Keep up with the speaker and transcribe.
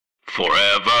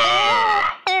Forever.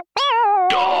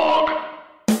 Dog.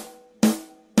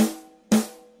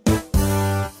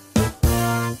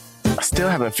 I still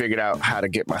haven't figured out how to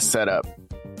get my setup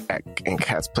in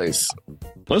Kat's place.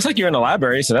 Looks like you're in the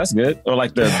library, so that's good. Or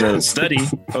like the study,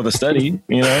 or the study,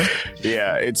 you know?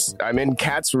 Yeah, I'm in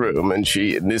Kat's room, and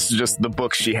this is just the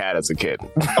books she had as a kid.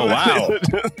 Oh, wow.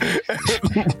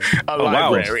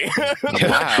 Library.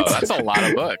 Wow, that's a lot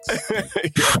of books.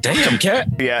 Damn, Kat.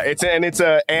 Yeah, it's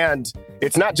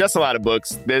not just a lot of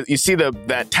books. You see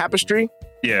that tapestry?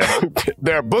 Yeah.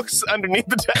 There are books underneath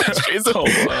the tapestry. Oh,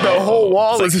 wow. The whole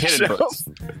wall It's is like a hidden shelf. books.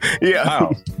 Yeah.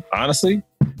 Wow. Honestly,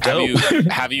 dope.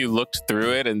 Have you looked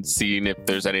through it and seen if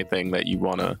there's anything that you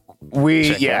want to?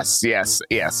 Yes.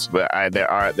 But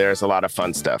there's a lot of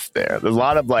fun stuff there. There's a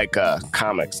lot of like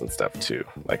comics and stuff too.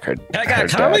 Like her. I got her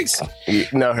comics?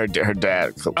 No, her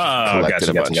dad collected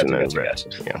gotcha, a bunch. gotcha.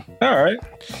 Yeah. All right.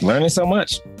 Learning so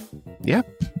much. Yep.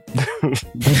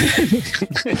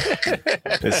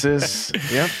 This is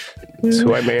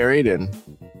who I married, and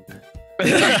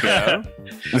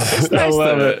It's I nice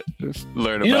love to it.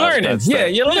 learn about You're learning. that stuff. Yeah,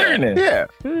 you're learning. yeah.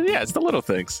 Yeah, it's the little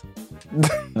things.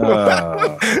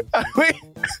 Wait,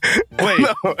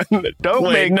 don't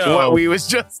Wait, make no. what we was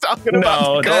just talking about.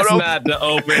 No, the that's code not the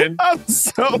open. I'm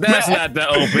so That's mad. not the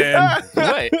open.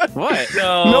 Wait, what?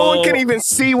 No. No one can even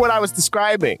see what I was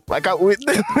describing. Like,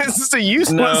 this is a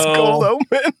useless No. cold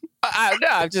open. No,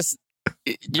 I'm just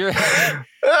you're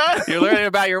learning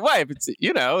about your wife. It's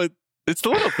it's the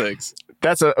little things.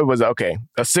 It was okay.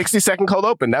 A 60-second cold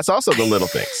open. That's also the little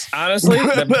things. Honestly, keep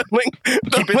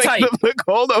it tight. The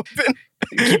cold open.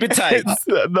 Keep it tight. It's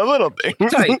the little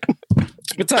things. Tight.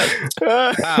 Keep it tight.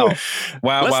 Wow.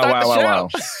 Let's start Wow.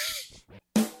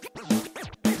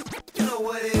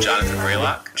 Jonathan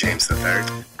Braylock, James III,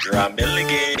 Jerome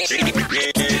Milligan.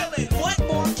 What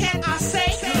more can I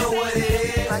say? You know what it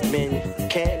is. Black men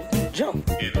can't jump.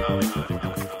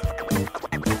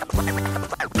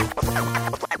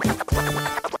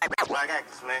 Black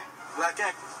actors, man. Black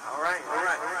actors. All right.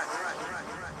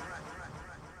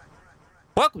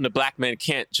 Welcome to Black Men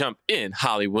Can't Jump in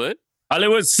Hollywood.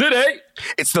 Hollywood City.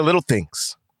 It's the little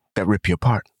things that rip you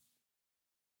apart.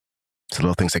 It's the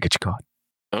little things that get you caught.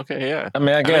 Okay, yeah. I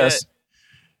mean, I guess.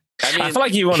 I I feel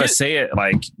like you want to say it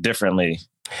like differently.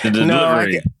 The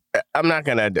delivery. I'm not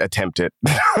gonna attempt it.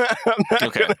 I'm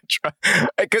not gonna try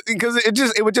because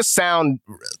it would just sound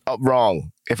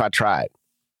wrong if I tried.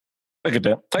 Look at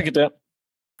that.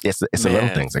 It's the little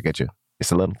things that get you. It's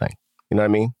the little thing. You know what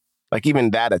I mean? Like even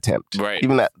that attempt, Right.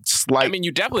 Even that slight. I mean,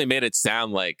 you definitely made it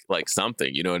sound like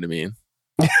something. You know what I mean?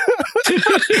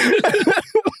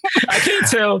 I can't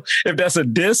tell if that's a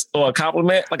diss or a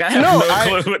compliment. Like I have no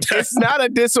clue what it's not a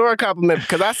diss or a compliment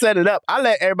because I set it up. I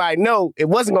let everybody know it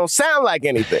wasn't gonna sound like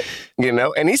anything, you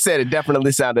know. And he said it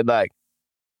definitely sounded like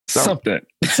something.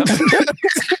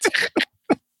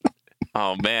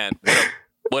 Oh man,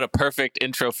 what a perfect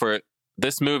intro for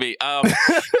this movie.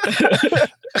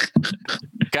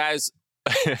 Guys,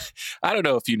 I don't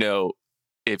know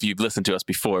if you've listened to us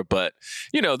before, but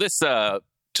this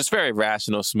just very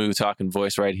rational, smooth talking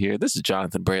voice right here. This is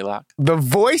Jonathan Braylock. The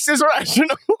voice is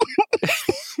rational.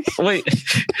 Wait,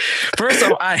 first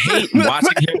off, I hate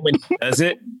watching him when he does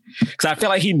it because I feel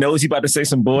like he knows he's about to say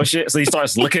some bullshit, so he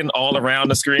starts looking all around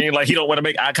the screen like he don't want to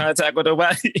make eye contact with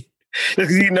nobody.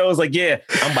 Because he knows, like, yeah,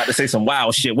 I'm about to say some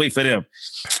wild shit. Wait for them.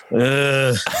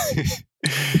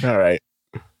 All right.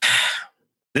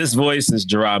 This voice is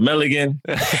Jerome Milligan.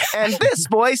 And this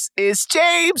voice is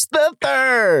James the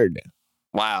Third.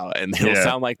 Wow, and he'll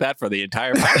sound like that for the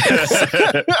entire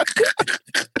podcast.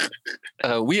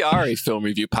 We are a film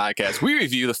review podcast. We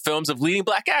review the films of leading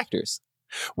Black actors.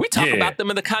 We talk about them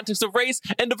in the context of race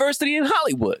and diversity in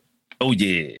Hollywood. Oh,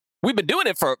 yeah. We've been doing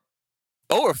it for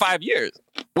over 5 years.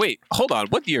 Wait, hold on.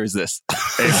 What year is this?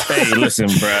 Hey, listen,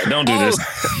 bro. Don't do this.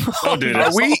 Don't do this.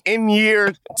 Are we in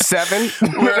year 7?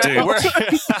 Don't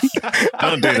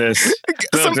do this.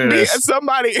 Don't do this.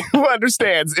 Somebody who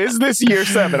understands. Is this year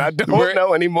 7? I don't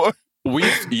know anymore.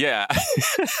 Yeah.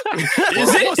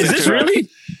 Is this really?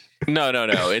 No.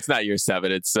 It's not year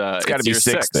 7. It's got to be year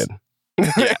 6 then.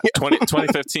 Yeah,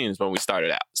 2015 is when we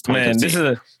started out. Man,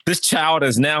 this child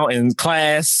is now in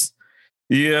class.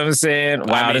 You know what I'm saying?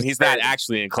 Wow, I mean, he's not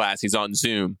actually in class. He's on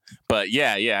Zoom. But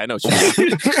yeah, I know what you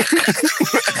mean.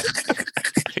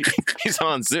 He's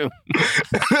on Zoom.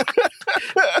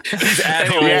 He's at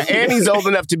home. Yeah, and he's old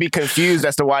enough to be confused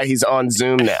as to why he's on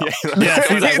Zoom now. Yeah,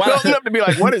 he's old enough to be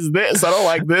like, what is this? I don't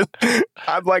like this.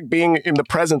 I like being in the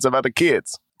presence of other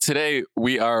kids. Today,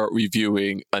 we are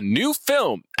reviewing a new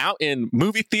film out in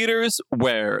movie theaters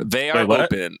where they are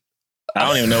open. I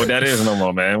don't even know what that is no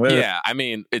more, man. Yeah, I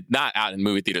mean, it's not out in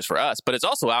movie theaters for us, but it's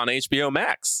also out on HBO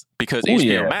Max because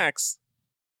HBO Max,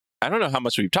 I don't know how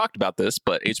much we've talked about this,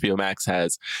 but HBO Max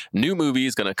has new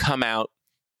movies going to come out.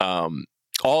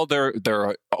 All their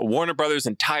Warner Brothers'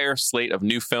 entire slate of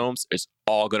new films is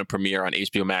all going to premiere on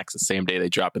HBO Max the same day they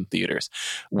drop in theaters,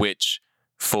 which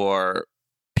for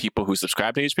people who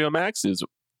subscribe to HBO Max is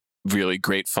really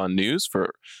great fun news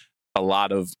for a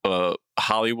lot of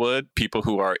Hollywood people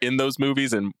who are in those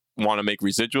movies and want to make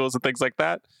residuals and things like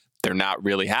that. They're not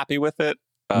really happy with it.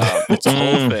 It's a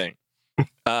whole thing.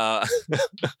 I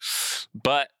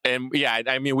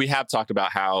mean, we have talked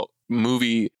about how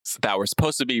movies that were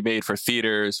supposed to be made for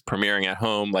theaters premiering at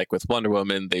home, like with Wonder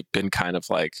Woman, they've been kind of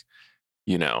like,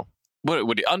 what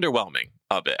would underwhelming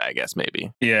of it, I guess,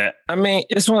 maybe. Yeah. I mean,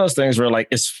 it's one of those things where like,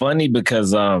 it's funny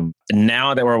because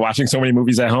now that we're watching so many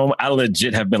movies at home, I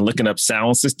legit have been looking up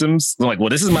sound systems. I'm like, well,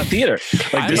 this is my theater.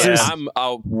 Like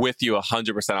I'm with you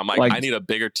 100%. I'm like, I need a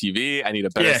bigger TV. I need a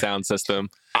better sound system.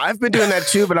 I've been doing that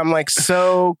too, but I'm like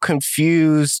so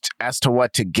confused as to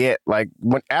what to get. Like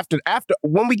when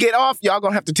we get off, y'all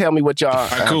gonna have to tell me what y'all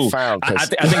found. I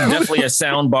think definitely a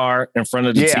sound bar in front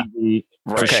of the TV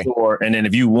for sure. And then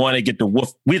if you want to get the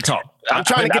woof, we'll talk. I'm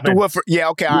trying to get the woofer. Yeah,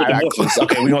 okay. All right.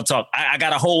 Okay, we're gonna talk. I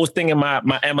got a whole thing in my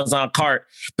Amazon cart,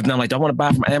 but then I'm like, do I want to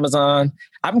buy from Amazon?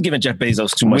 I'm giving Jeff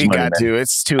Bezos too much money. We got to.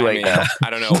 It's too late now. I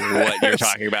don't know what you're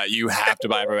talking about. You have to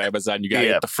buy from Amazon. You got to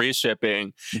get the free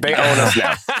shipping. They own us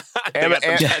now.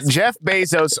 Jeff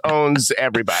Bezos owns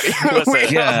everybody.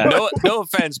 Listen, no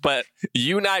offense, but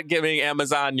you not giving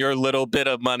Amazon your little bit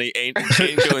of money ain't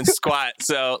doing squat.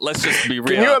 So let's just be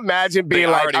real. Can you imagine being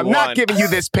like, I'm not giving you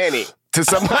this penny to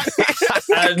somebody?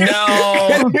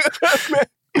 No.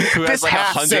 Who has like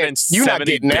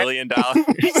 $170 billion.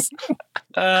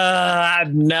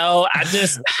 No,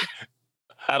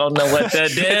 I don't know what to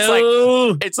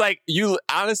do. It's like you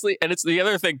honestly, and it's the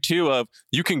other thing too of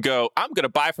you can go, I'm going to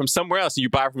buy from somewhere else, and you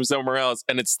buy from somewhere else,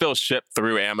 and it's still shipped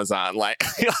through Amazon.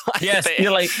 Yes,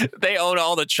 they own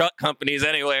all the truck companies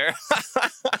anywhere.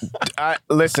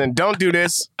 Listen, don't do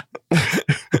this.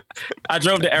 I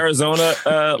drove to Arizona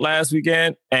last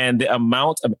weekend, and the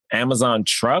amount of Amazon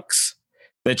trucks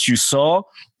that you saw,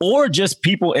 or just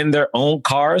people in their own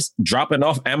cars dropping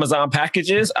off Amazon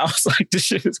packages, I was like, this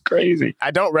shit is crazy. I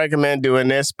don't recommend doing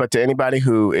this, but to anybody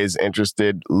who is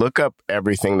interested, look up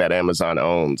everything that Amazon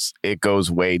owns. It goes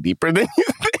way deeper than you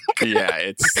think. Yeah,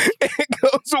 it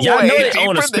goes way deeper. They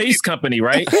own a space company,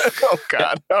 right? Oh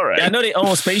God! All right. Yeah, I know they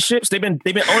own spaceships. They've been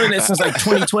owning it since like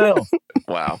 2012.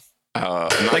 Wow.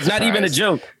 Not even a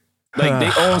joke. Like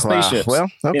they own spaceships. Well,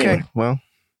 okay. Anyway. Well.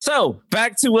 So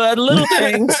back to little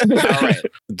things. All right.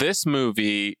 This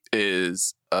movie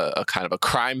is a kind of a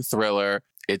crime thriller.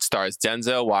 It stars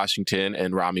Denzel Washington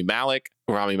and Rami Malek.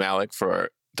 Rami Malek, for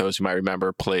those who might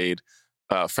remember, played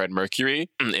Fred Mercury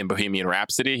in Bohemian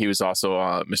Rhapsody. He was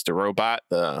also Mr. Robot,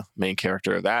 the main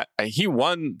character of that. He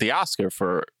won the Oscar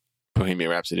for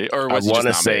Bohemian Rhapsody. Or was I want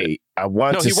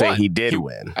to say he did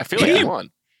win. I feel like he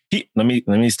won. Let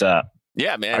me stop.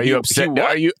 Yeah, man. Are you upset?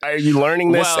 Are you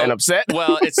learning this and upset?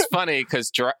 Well, it's funny because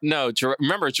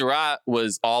remember Gerard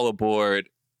was all aboard.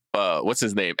 What's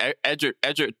his name? Edgar.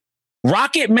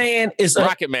 Rocket Man is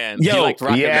Rocket Man. Yo, he liked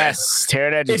Rocket Man.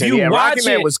 Taron Egerton. Yeah, Rocket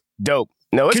Man was dope.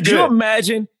 No, it's could good. You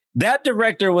imagine that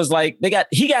director was like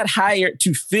he got hired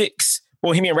to fix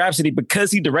Bohemian Rhapsody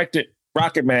because he directed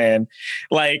Rocket Man.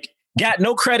 Like, got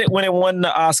no credit when it won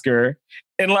the Oscar,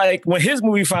 and like when his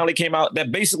movie finally came out, that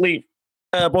basically.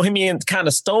 Bohemian kind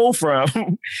of stole from.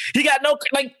 He got no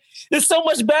it's so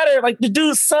much better. Like the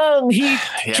dude sung, he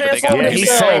transformed himself. He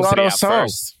sang all those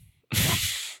songs.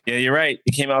 Yeah, you're right.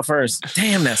 He came out first.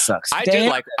 Damn, that sucks. I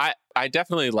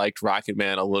definitely liked Rocket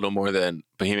Man a little more than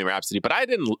Bohemian Rhapsody, but I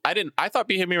thought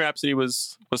Bohemian Rhapsody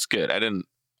was good. I didn't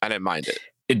mind it.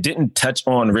 It didn't touch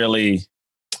on really.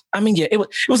 I mean, yeah, it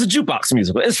was a jukebox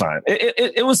musical. It's fine.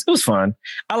 It was fun.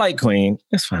 I like Queen.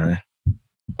 It's fine.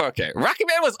 Okay, Rocket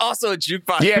Man was also a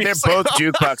jukebox. Yeah, they're both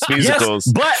jukebox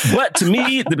musicals. Yes, but to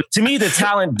me, the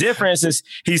talent difference is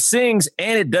he sings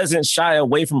and it doesn't shy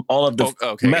away from all of the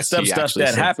messed up stuff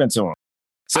that happened to him.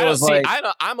 So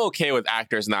I'm okay with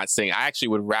actors not singing. I actually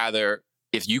would rather,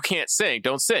 if you can't sing,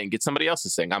 don't sing. Get somebody else to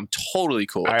sing. I'm totally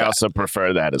cool with that. I also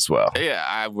prefer that as well. Yeah,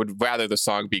 I would rather the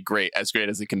song be great as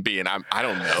it can be, and I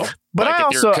don't know. But like,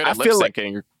 I feel like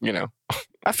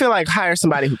I feel like hire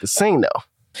somebody who can sing though.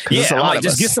 Yeah,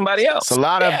 just get somebody else. It's a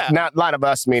lot of not a lot of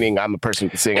us, meaning I'm a person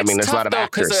who can sing. I mean, there's a lot of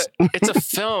actors. It's a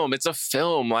film. It's a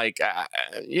film. Like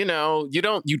you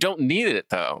don't need it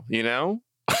though. You know,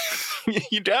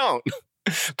 you don't.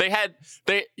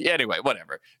 Anyway,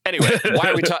 whatever. Anyway, why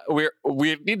are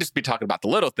we need to be talking about the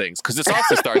little things because this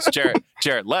also stars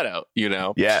Jared Leto, you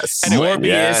know. Yes. Anyway, Morbius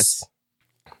yes.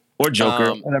 or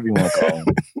Joker, whatever you want to call him.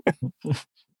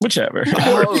 Whichever.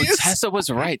 Morbius. Tessa was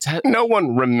right. No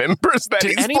one remembers that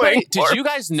he's playing. Did you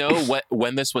guys know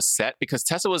when this was set? Because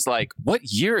Tessa was like, "What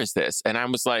year is this?" And I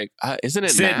was like, "Isn't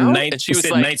it now?" And she was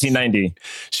like, 1990.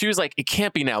 She was like, "It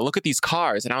can't be now. Look at these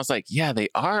cars." And I was like, "Yeah, they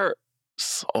are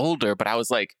older." But I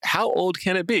was like, "How old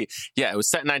can it be?" Yeah, it was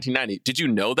set in 1990. Did you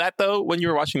know that though when you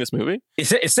were watching this movie?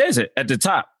 It says it at the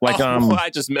top. Like I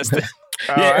just missed it.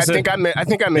 I think I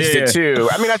missed it too.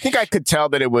 I mean, I think I could tell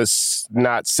that it was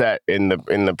not set in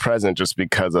the present just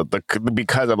because of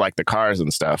like the cars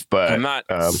and stuff. But I'm not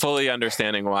fully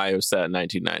understanding why it was set in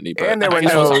 1990. But and there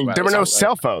were no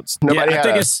cell phones. Nobody.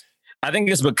 I think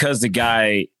it's because the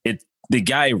guy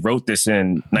wrote this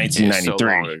in 1993. So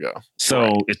long ago. So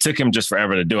right. It took him just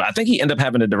forever to do it. I think he ended up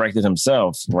having to direct it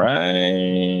himself,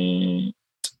 right?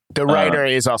 The writer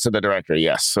is also the director.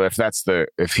 Yes. So if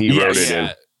he wrote it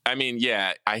in. I mean,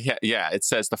 it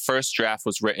says the first draft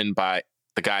was written by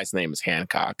the guy's name is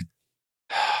Hancock.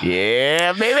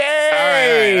 Yeah, baby. All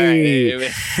right.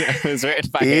 It was written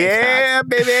by Hancock. Yeah,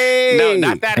 baby. No,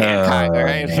 not that Hancock. All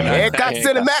right. Hancock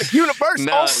Cinematic Universe.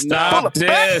 No, Stop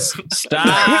this.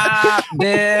 Stop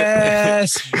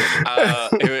this.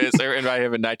 It was written by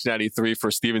him in 1993 for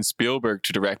Steven Spielberg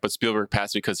to direct, but Spielberg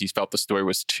passed because he felt the story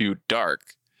was too dark.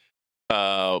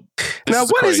 Now,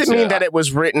 what does it mean that it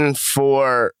was written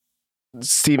for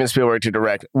Steven Spielberg to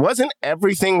direct? Wasn't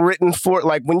everything written for,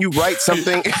 like, when you write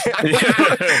something,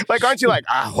 like, aren't you like,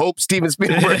 I hope Steven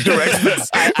Spielberg directs this?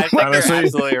 I think you're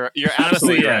absolutely right.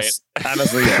 Yes.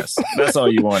 Honestly, yes. That's all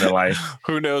you want in life.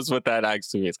 Who knows what that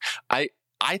actually means? I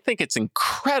think it's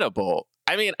incredible.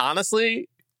 I mean, honestly,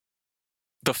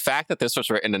 the fact that this was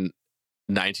written in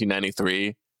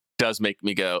 1993 does make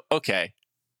me go, okay,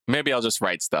 maybe I'll just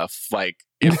write stuff. Like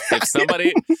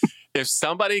if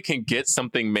somebody can get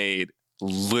something made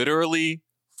literally,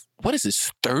 what is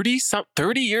this, 30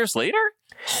 years later?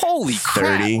 Holy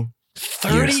crap.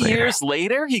 30 years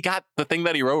later, he got the thing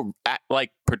that he wrote,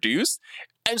 produced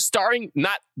and starring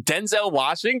not Denzel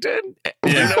Washington.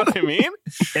 You know what I mean?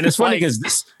 And it's funny because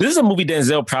this is a movie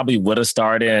Denzel probably would have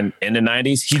starred in the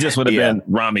 90s. He just would have been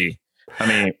Rami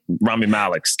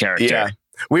Malek's character. Yeah.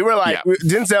 We were like,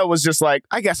 Denzel was just like,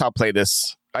 I guess I'll play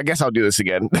this. I guess I'll do this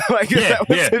again.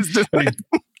 This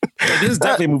is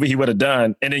definitely a movie he would have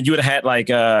done. And then you would have had like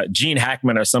Gene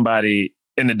Hackman or somebody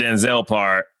in the Denzel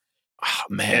part. Oh,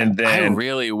 man. And then, I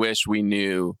really wish we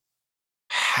knew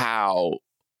how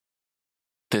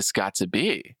this got to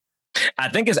be. I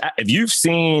think if you've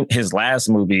seen his last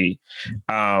movie,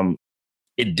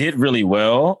 it did really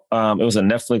well. It was a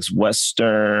Netflix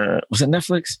Western. Was it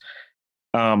Netflix?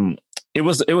 It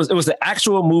was the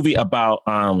actual movie about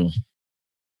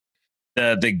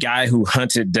the guy who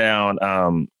hunted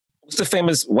down what's the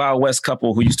famous Wild West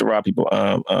couple who used to rob people?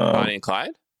 Bonnie and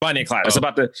Clyde. Bonnie and Clyde. It's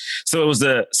about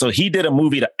so he did a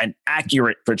movie, an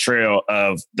accurate portrayal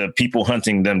of the people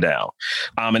hunting them down,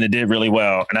 and it did really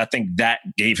well. And I think that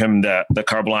gave him the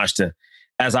carte blanche to,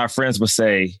 as our friends would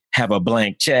say, have a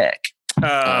blank check. To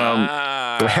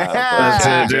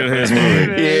do his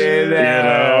movie.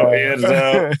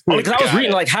 Only because I was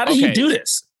reading, like, how did he do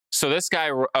this? So this guy,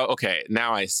 okay,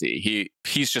 now I see.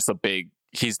 He's just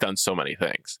he's done so many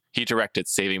things. He directed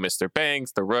Saving Mr.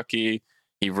 Banks, The Rookie.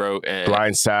 He wrote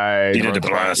Blindside. He did the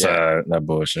Blindside. That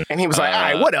bullshit. And he was like, all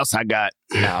right, what else I got?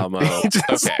 Alamo.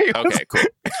 Okay, cool.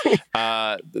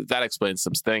 That explains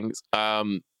some things.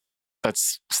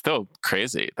 That's still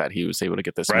crazy that he was able to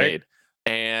get this made.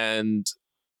 And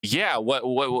yeah, what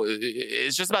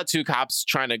it's just about two cops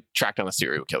trying to track down a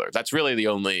serial killer. That's really the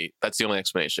only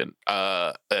explanation.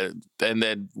 And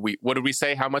then what did we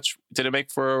say? How much did it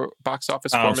make for box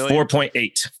office? 4 million?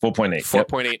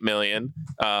 4.8 million.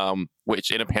 Which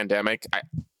in a pandemic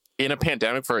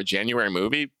for a January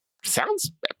movie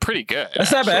sounds pretty good.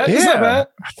 That's not bad. Yeah, that's not bad.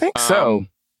 I think so.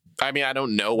 I mean, I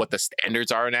don't know what the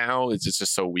standards are now. It's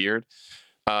just so weird.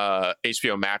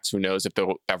 HBO Max, who knows if they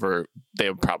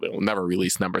probably will never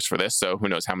release numbers for this, so who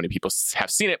knows how many people have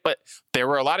seen it. But there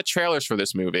were a lot of trailers for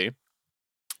this movie.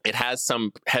 It has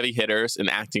some heavy hitters in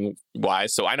acting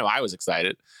wise, so I know I was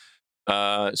excited.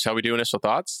 Shall we do initial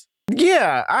thoughts?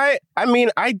 Yeah, I mean,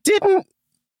 I didn't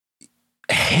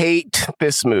hate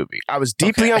this movie. I was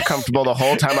deeply uncomfortable the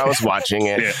whole time I was watching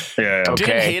it. Yeah. Okay.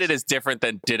 Didn't hate it is different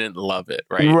than didn't love it,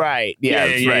 right? Right. Yeah.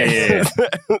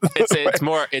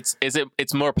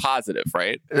 It's more positive,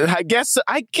 right? I guess.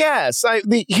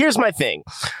 Here's my thing.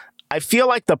 I feel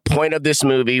like the point of this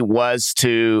movie was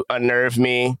to unnerve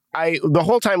me. The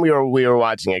whole time we were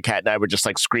watching it, Kat and I were just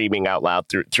like screaming out loud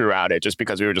throughout it, just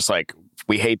because we were just like,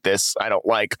 we hate this. I don't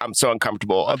like. I'm so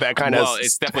uncomfortable. That kind of. Well,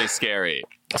 it's definitely scary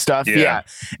stuff. Yeah.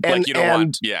 And, like you don't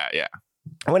want. Yeah.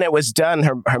 When it was done,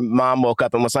 her mom woke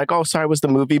up and was like, "Oh, sorry, was the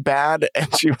movie bad?"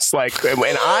 And she was like,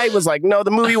 and I was like, "No,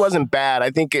 the movie wasn't bad. I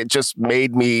think it just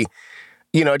made me."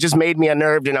 It just made me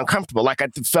unnerved and uncomfortable. Like I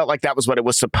felt like that was what it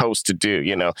was supposed to do.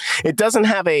 It doesn't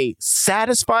have a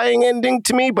satisfying ending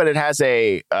to me, but it has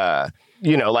a,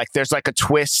 like there's like a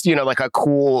twist, like a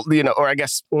cool, or I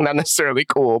guess not necessarily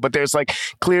cool, but there's like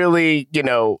clearly,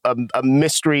 a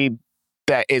mystery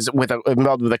that is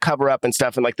involved with a cover up and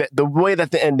stuff. And like the way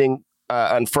that the ending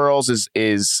unfurls is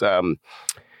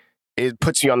it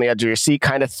puts you on the edge of your seat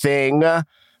kind of thing.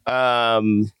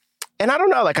 And I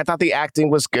don't know, like I thought the acting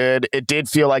was good. It did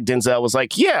feel like Denzel was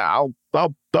like, yeah,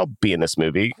 I'll be in this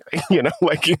movie.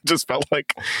 Like it just felt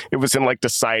like it was him like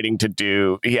deciding to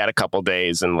do. He had a couple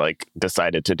days and like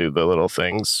decided to do the little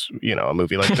things. A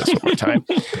movie like this one more time.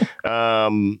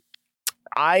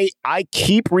 I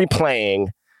keep replaying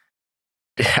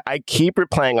a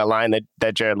line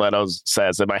that Jared Leto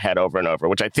says in my head over and over,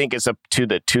 which I think is up to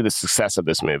the success of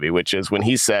this movie, which is when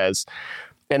he says.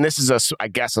 And this is, I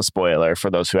guess, a spoiler for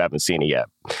those who haven't seen it yet.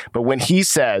 But when he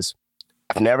says,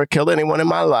 I've never killed anyone in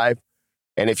my life,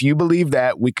 and if you believe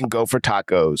that, we can go for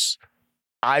tacos.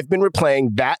 I've been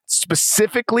replaying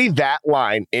specifically that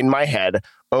line in my head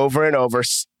over and over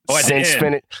since watching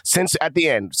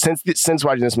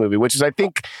this movie, which is, I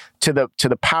think, to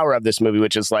the power of this movie,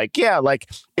 which is like, yeah, like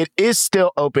it is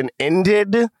still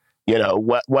open-ended.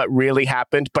 What really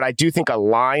happened. But I do think a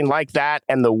line like that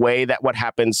and the way that what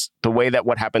happens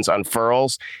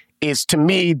unfurls is, to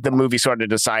me, the movie sort of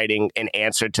deciding an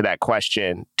answer to that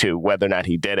question, to whether or not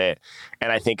he did it.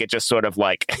 And I think it just sort of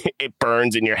like, it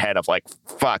burns in your head of like,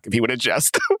 fuck, if he would have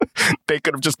just, they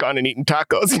could have just gone and eaten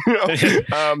tacos,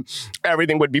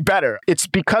 everything would be better. It's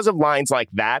because of lines like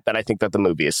that I think that the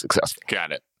movie is successful.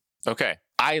 Got it. Okay.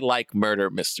 I like murder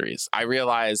mysteries. I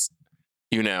realize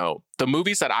the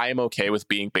movies that I am okay with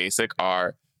being basic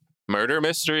are murder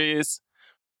mysteries,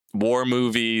 war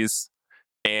movies,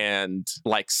 and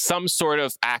like some sort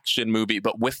of action movie,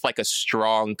 but with like a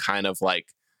strong kind of like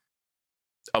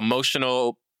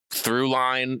emotional through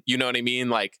line. You know what I mean?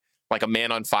 Like A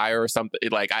Man on Fire or something.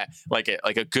 Like I like it,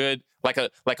 like a good, like a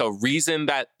reason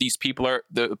that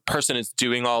the person is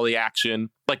doing all the action,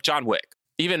 like John Wick.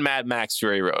 Even Mad Max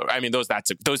Fury Road. I mean,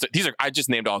 these are. I just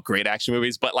named all great action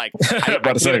movies, but like,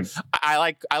 I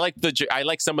like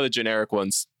some of the generic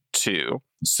ones too.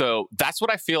 So that's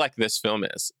what I feel like this film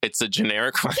is. It's a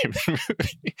generic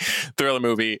thriller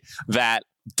movie that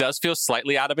does feel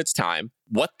slightly out of its time.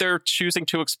 What they're choosing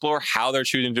to explore, how they're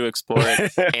choosing to explore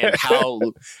it, and how.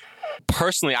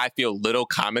 Personally, I feel little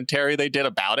commentary they did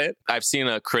about it. I've seen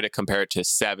a critic compare it to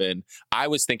Seven. I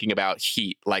was thinking about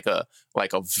Heat, like a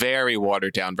very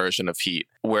watered down version of Heat,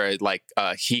 where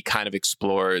he kind of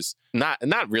explores not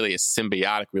really a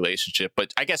symbiotic relationship,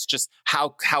 but I guess just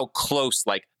how close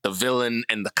like the villain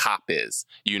and the cop is,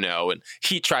 and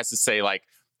he tries to say like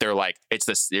they're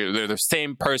they're the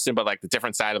same person, but like the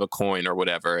different side of a coin or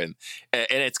whatever. And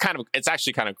it's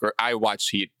actually kind of, I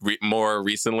watched Heat more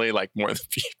recently, like more in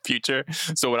the future.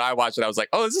 So when I watched it, I was like,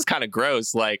 oh, this is kind of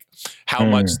gross. Like how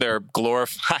much they're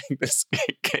glorifying this,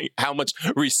 how much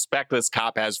respect this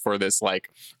cop has for this, like,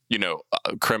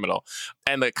 criminal.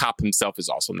 And the cop himself is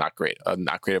also not great of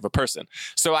a person.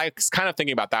 So I was kind of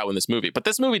thinking about that in this movie, but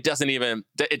this movie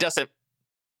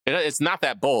it's not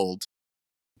that bold.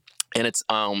 And it's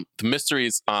the mystery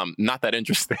is not that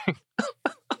interesting.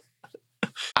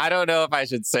 I don't know if I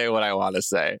should say what I want to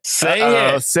say. Say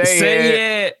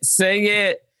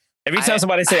it. Every time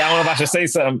somebody say, I don't know if I should say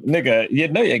something, nigga,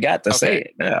 you got to say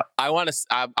it now.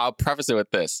 I'll preface it with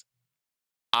this.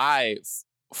 I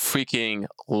freaking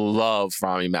love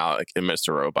Rami Malek in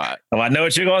Mr. Robot. Oh, I know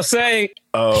what you're going to say.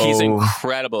 Oh, he's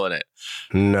incredible in it.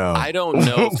 No. I don't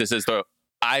know if this is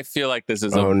I feel like this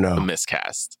is a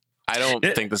miscast. I don't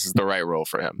think this is the right role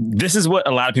for him. This is what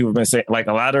a lot of people have been saying. Like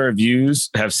a lot of reviews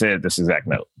have said this exact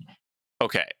note.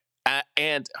 Okay.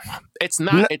 And it's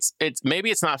not, it's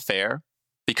maybe it's not fair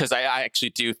because I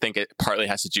actually do think it partly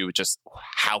has to do with just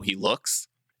how he looks.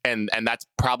 And that's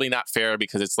probably not fair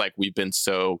because it's like we've been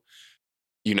so,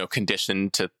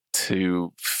 conditioned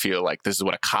to feel like this is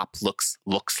what a cop looks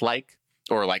like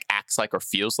or like acts like or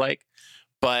feels like.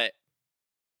 But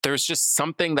there's just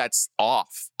something that's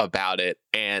off about it.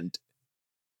 And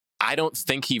I don't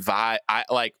think Denzel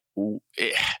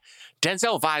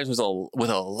vibes with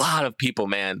a lot of people,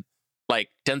 man.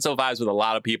 Like Denzel vibes with a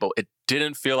lot of people. It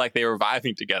didn't feel like they were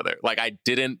vibing together. Like I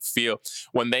didn't feel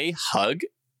when they hug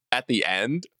at the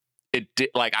end, it did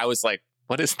like I was like,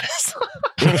 what is this?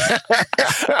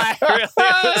 I really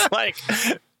was like,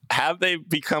 have they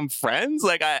become friends?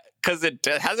 Like because it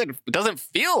doesn't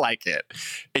feel like it.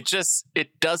 It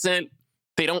doesn't.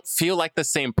 They don't feel like the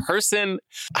same person.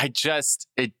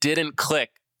 It didn't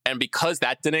click. And because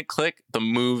that didn't click, the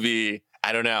movie,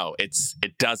 I don't know, it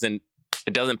doesn't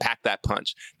pack that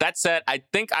punch. That said, I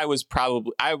think I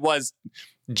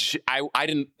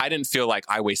didn't feel like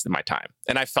I wasted my time.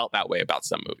 And I felt that way about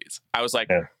some movies. I was like,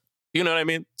 you know what I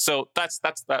mean? So that's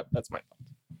my thought.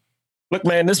 Look,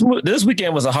 man, this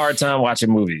weekend was a hard time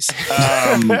watching movies.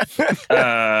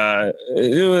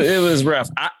 It was rough.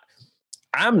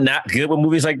 I'm not good with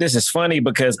movies like this. It's funny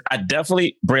because I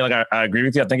definitely, Bray, like I agree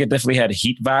with you. I think it definitely had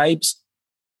Heat vibes.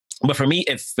 But for me,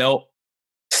 it felt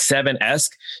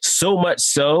Seven-esque, so much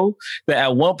so that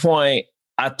at one point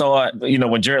I thought,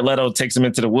 when Jared Leto takes him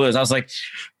into the woods, I was like,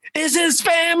 it's his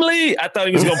family. I thought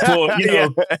he was going to pull,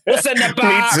 what's in the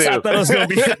box? I thought it was going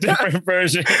to be a different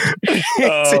version.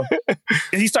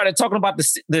 He started talking about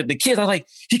the kids. I was like,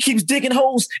 he keeps digging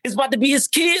holes. It's about to be his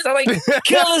kids. I'm like,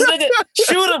 kill this nigga,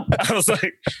 shoot him. I was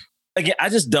like, again, I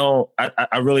just don't.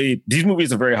 I really, these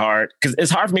movies are very hard because it's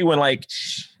hard for me when like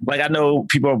I know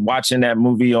people are watching that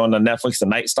movie on the Netflix, The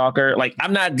Night Stalker. Like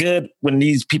I'm not good when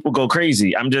these people go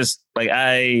crazy. I'm just like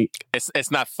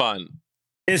It's not fun.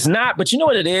 It's not, but you know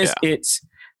what it is? Yeah. It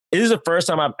is the first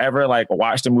time I've ever like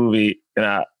watched a movie and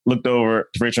I looked over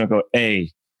to Rachel and go,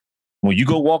 hey, when you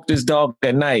go walk this dog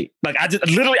at night, like I just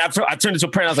literally, I turned into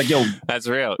a parent. I was like, yo, that's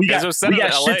real. We got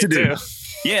shit to do.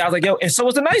 Yeah, I was like, yo, and so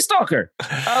was The Night Stalker.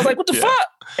 I was like, what the fuck?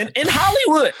 And in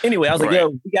Hollywood. Anyway, I was like,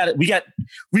 yo,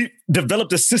 we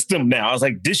developed a system now. I was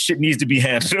like, this shit needs to be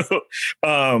handled.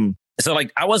 So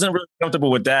like, I wasn't really comfortable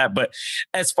with that. But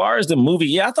as far as the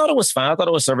movie, I thought it was fine. I thought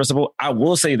it was serviceable. I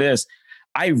will say this.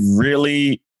 I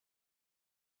really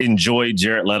enjoyed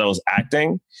Jared Leto's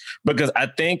acting because I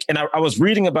think, and I was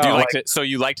reading about. So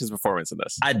you liked his performance in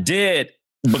this? I did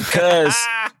because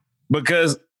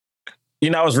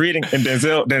I was reading and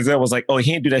Denzel was like, oh,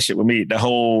 he didn't do that shit with me. The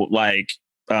whole like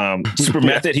super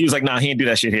method. He was like, nah, he didn't do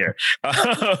that shit here.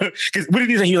 Because what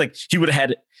did he say? He was like, he would have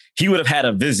had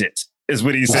a visit. Is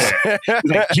what he said.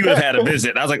 Like, he would have had a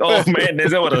visit. I was like, oh man,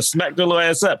 Denzel would have smacked the little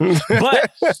ass up.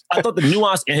 But I thought the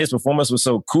nuance in his performance was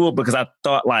so cool because I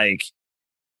thought like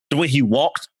the way he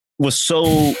walked was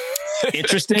so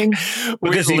interesting.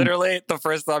 Because literally the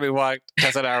first time we walked,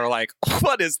 Tessa and I were like,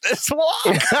 what is this walk?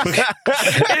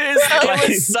 It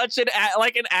was such an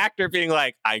actor being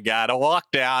like, I gotta walk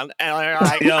down. And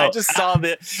like, I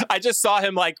just saw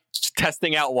him like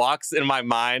testing out walks in my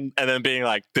mind and then being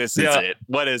like, this is it.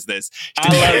 What is this?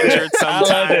 He's injured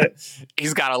sometime.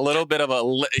 He's got a little bit of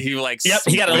he got a lip.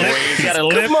 He got a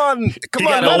lip. Come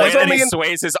on. The way that he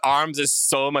sways his arms is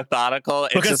so methodical.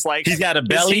 It's just like, he's got a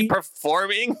belly. Is he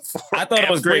performing for I thought it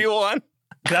was great. Everyone?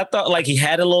 I thought like he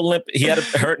had a little limp. He had a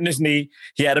hurt in his knee.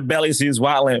 He had a belly, so he was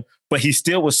wilding. But he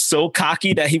still was so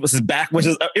cocky that his back was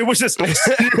just, it was just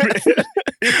stupid.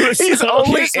 He's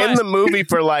only in the movie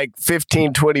for like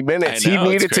 15, 20 minutes. He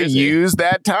needed to use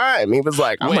that time. He was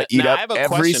like, I'm going to eat up I have a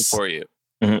question for you.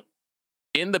 Mm-hmm.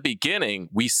 In the beginning,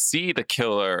 we see the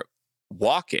killer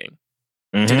walking.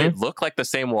 Mm-hmm. Did it look like the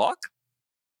same walk?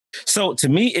 So to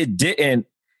me, it didn't.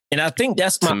 And I think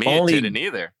that's my only... it didn't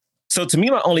either. So to me,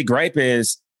 my only gripe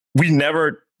is we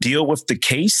never deal with the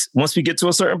case. Once we get to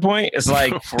a certain point, it's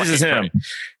like, this is him. Right.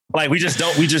 Like we just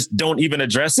don't even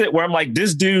address it. Where I'm like,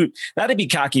 this dude, not to be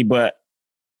cocky, but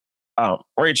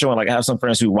Rachel and like I have some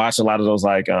friends who watch a lot of those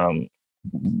like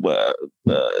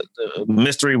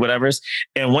mystery whatevers.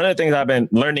 And one of the things I've been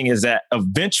learning is that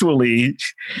eventually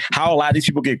how a lot of these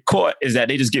people get caught is that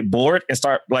they just get bored and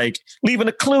start like leaving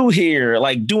a clue here,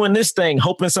 like doing this thing,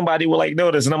 hoping somebody will like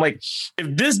notice. And I'm like, if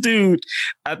this dude,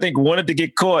 I think, wanted to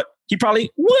get caught, he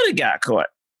probably would have got caught.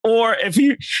 Or if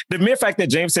the mere fact that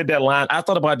James said that line, I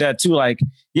thought about that too. Like,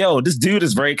 yo, this dude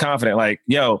is very confident. Like,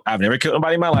 yo, I've never killed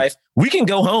anybody in my life. We can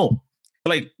go home.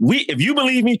 Like, if you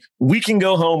believe me, we can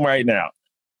go home right now.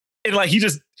 And like,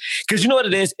 because you know what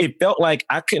it is? It felt like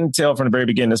I couldn't tell from the very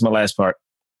beginning. This is my last part.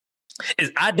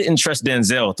 Is I didn't trust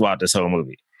Denzel throughout this whole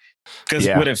movie. Because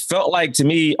what it felt like to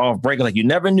me off break, like you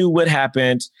never knew what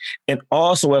happened. And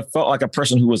also it felt like a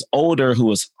person who was older, who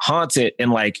was haunted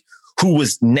and like, who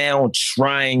was now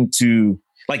trying to,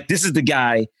 like, this is the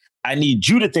guy. I need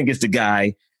you to think it's the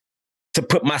guy to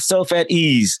put myself at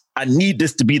ease. I need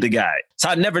this to be the guy. So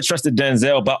I never trusted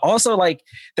Denzel, but also like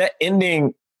that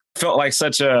ending felt like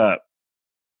such a,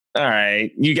 all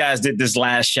right, you guys did this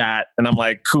last shot. And I'm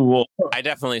like, cool. I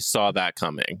definitely saw that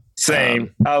coming.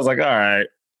 Same. I was like, all right.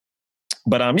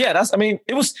 But yeah,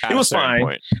 it was fine.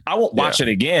 Point. I won't watch it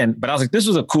again, but I was like, this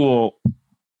was a cool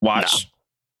watch,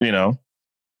 you know.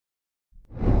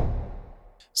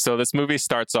 So this movie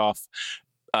starts off.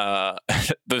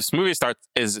 Is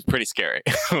pretty scary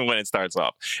when it starts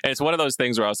off, and it's one of those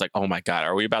things where I was like, "Oh my god,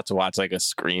 are we about to watch like a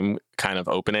Scream kind of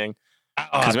opening?"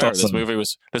 Because remember, this movie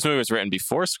was written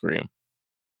before Scream.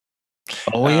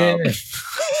 Oh yeah,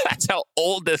 that's how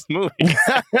old this movie.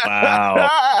 Wow.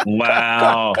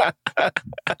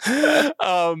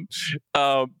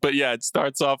 But yeah, it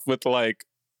starts off with like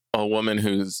a woman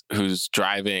who's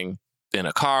driving in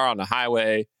a car on the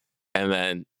highway, and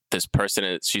then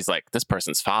she's like, this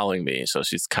person's following me. So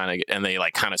she's and they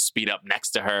like kind of speed up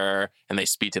next to her, and they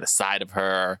speed to the side of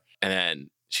her, and then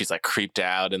she's like creeped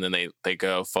out, and then they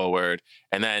go forward,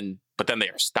 but then they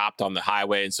are stopped on the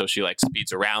highway, and so she like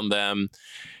speeds around them,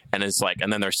 and it's like,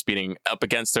 and then they're speeding up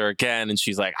against her again, and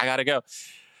she's like, I gotta go.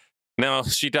 No,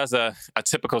 she does a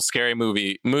typical scary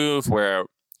movie move where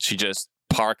she just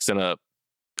parks in a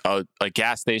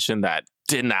gas station that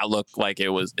did not look like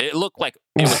it looked like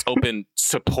it was open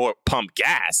to pump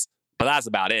gas, but that's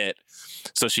about it.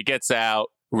 So she gets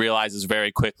out, realizes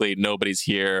very quickly nobody's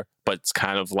here, but it's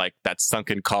kind of like that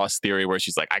sunken cost theory where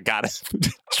she's like, I gotta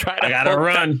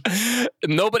run.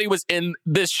 Nobody was in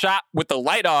this shop with the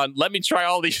light on. Let me try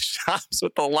all these shops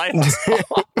with the lights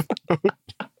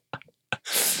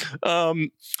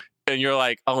on. And you're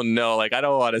like, oh no, like I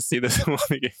don't want to see this woman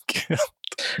get killed.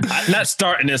 I'm not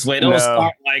starting this way. Don't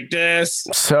start like this.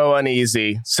 So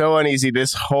uneasy.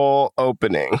 This whole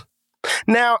opening.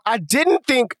 Now, I didn't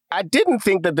think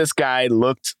that this guy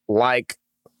looked like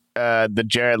the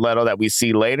Jared Leto that we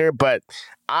see later, but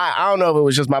I don't know if it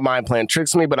was just my mind playing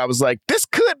tricks me, but I was like, this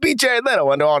could be Jared Leto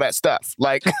under all that stuff.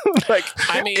 Like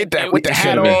I mean, with the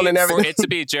hat on and everything. For it to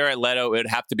be Jared Leto, it would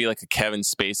have to be like a Kevin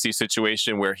Spacey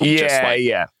situation where he was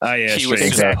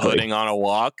just putting on a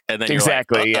walk, and then you're like,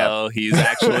 oh, he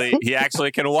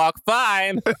actually can walk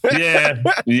fine. Yeah.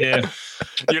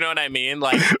 You know what I mean?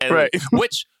 Like, right.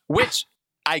 Which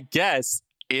I guess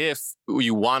if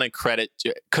you want to credit,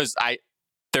 because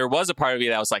there was a part of me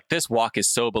that was like, this walk is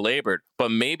so belabored,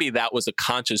 but maybe that was a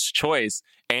conscious choice.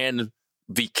 And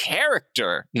the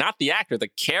character, not the actor, the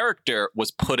character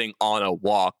was putting on a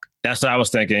walk. That's what I was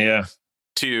thinking, yeah.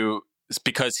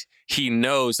 Because he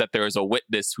knows that there is a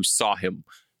witness who saw him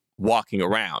walking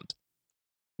around,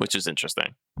 which is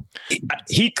interesting.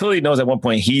 He clearly knows at one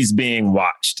point he's being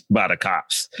watched by the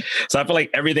cops. So I feel like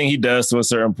everything he does to a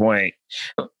certain point.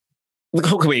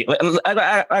 Wait, I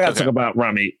got to talk about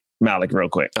Rami Malek real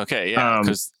quick. Okay, yeah.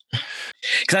 Because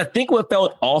I think what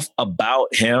felt off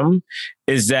about him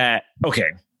is that,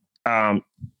 I'm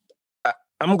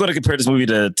going to compare this movie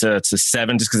to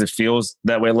Seven just because it feels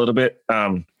that way a little bit.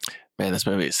 Man, this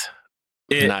movie's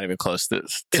not even close to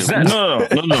this. It's not, no,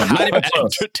 not even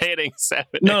close. Entertaining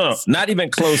Seven. No, not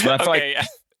even close. But I feel like,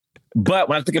 but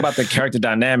when I think about the character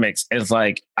dynamics, it's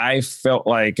like I felt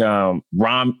like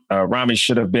Rami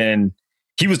should have been.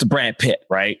 He was the Brad Pitt,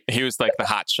 right? He was like the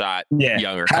hotshot,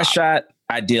 younger cop. Hotshot,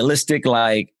 idealistic,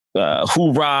 like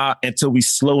hoorah, until we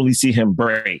slowly see him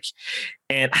break.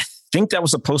 And I think that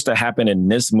was supposed to happen in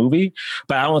this movie,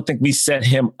 but I don't think we set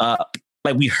him up.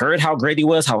 Like we heard how great he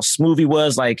was, how smooth he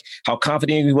was, like how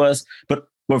confident he was. But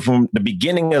from the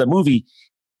beginning of the movie,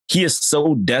 he is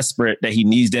so desperate that he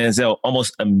needs Denzel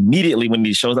almost immediately when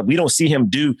he shows up. We don't see him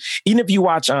do, even if you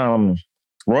watch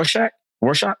Rorschach,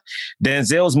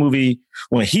 Denzel's movie,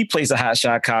 when he plays a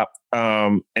hotshot cop,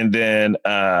 and then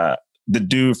the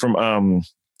dude from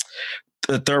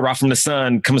the Third Rock from the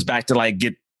Sun comes back to like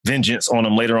get vengeance on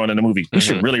him later on in the movie. We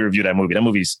should really review that movie. That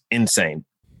movie's insane.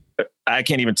 I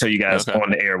can't even tell you guys on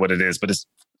the air what it is, but it's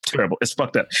terrible. It's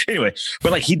fucked up. Anyway,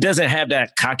 but like he doesn't have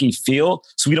that cocky feel,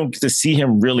 so we don't get to see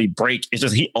him really break. It's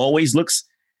just he always looks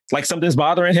like something's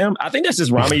bothering him. I think that's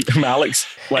just Rami Malek's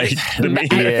like to me.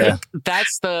 Yeah.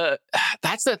 That's the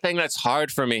thing that's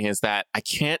hard for me is that I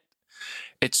can't.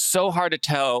 It's so hard to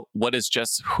tell what is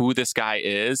just who this guy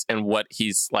is and what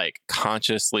he's like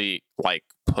consciously like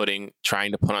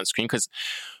trying to put on screen. Because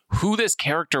who this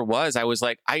character was, I was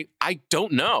like, I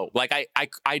don't know. Like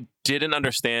I didn't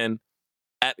understand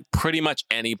at pretty much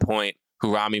any point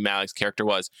who Rami Malek's character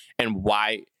was and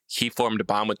why he formed a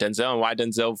bond with Denzel and why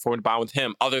Denzel formed a bond with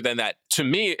him. Other than that, to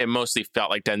me, it mostly felt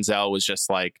like Denzel was just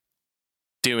like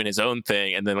doing his own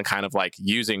thing and then kind of like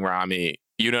using Rami.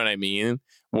 You know what I mean?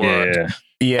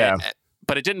 Yeah.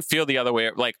 But it didn't feel the other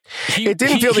way. Like it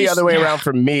didn't feel the other way around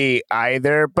for me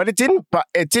either. But it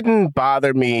didn't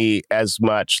bother me as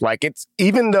much. Like it's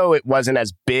even though it wasn't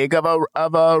as big of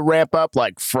a ramp up,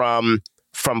 like from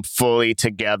from fully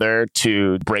together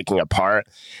to breaking apart.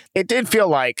 It did feel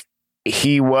like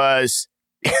he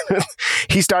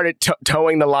started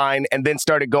towing the line and then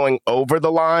started going over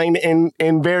the line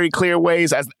in very clear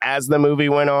ways as the movie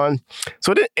went on.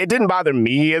 So it didn't bother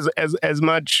me as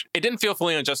much. It didn't feel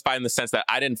fully unjustified in the sense that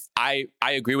I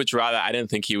agree with Gerard that I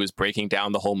didn't think he was breaking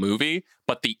down the whole movie,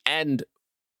 but the end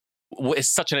is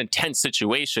such an intense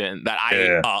situation that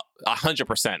I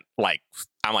 100%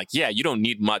 I'm like, yeah, you don't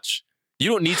need much. You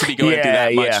don't need to be going through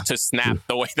that much to snap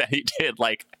the way that he did.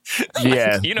 Like,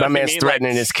 you know, my man's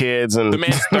threatening his kids, and the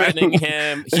man's threatening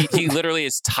him. He literally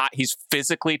is he's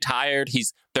physically tired.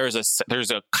 There's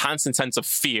a constant sense of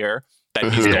fear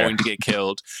that he's going to get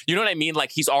killed. You know what I mean?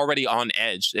 Like, he's already on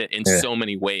edge in so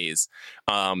many ways.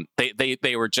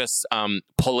 They were just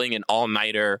pulling an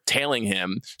all-nighter, tailing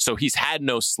him, so he's had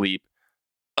no sleep.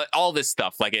 All this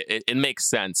stuff, like it makes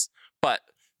sense, but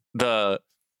the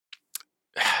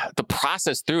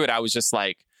process through it, I was just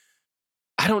like,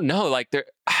 I don't know, like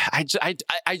I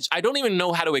don't even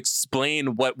know how to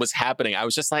explain what was happening. I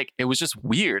was just like, it was just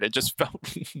weird. It just felt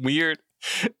weird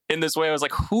in this way. I was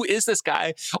like, who is this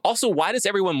guy? Also, why does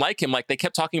everyone like him? Like, they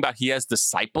kept talking about he has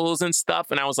disciples and stuff,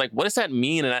 and I was like, what does that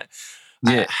mean? And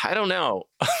I don't know.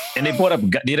 And they brought up,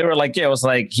 they were like, it was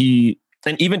like he,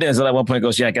 and even Denzel at one point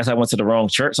goes, I guess I went to the wrong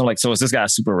church. So I'm like, so is this guy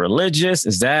super religious?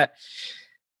 Is that,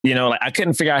 you know, like, I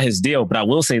couldn't figure out his deal. But I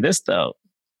will say this, though.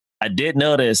 I did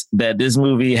notice that this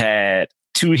movie had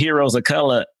 2 heroes of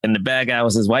color and the bad guy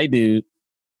was this white dude.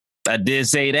 I did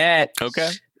say that. Okay.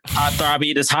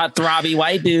 This hot throbby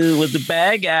white dude was the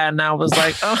bad guy. And I was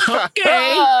like, oh, okay.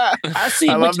 I see.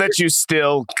 I love that you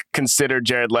still consider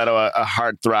Jared Leto a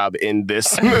heartthrob in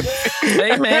this movie.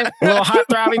 Hey, man, a little hot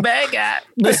throbbing bad guy.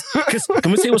 Because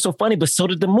can we say what's so funny? But so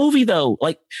did the movie, though.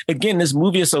 Like, again, this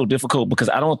movie is so difficult because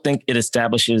I don't think it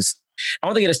establishes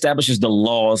the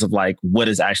laws of like what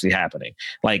is actually happening.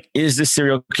 Like, is this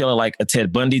serial killer like a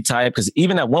Ted Bundy type? Because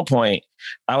even at one point,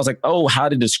 I was like, oh, how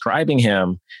they're describing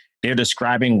him. They're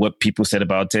describing what people said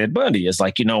about Ted Bundy. It's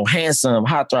like, you know, handsome,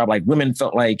 hot throb. Like, women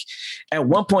felt like at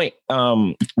one point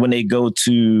when they go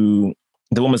to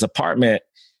the woman's apartment,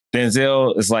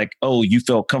 Denzel is like, oh, you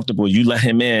felt comfortable. You let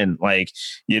him in. Like,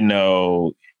 you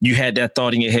know, you had that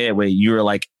thought in your head where you were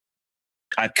like,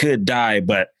 I could die,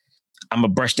 but I'm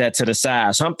going to brush that to the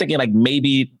side. So I'm thinking like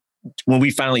maybe when we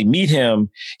finally meet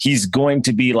him, he's going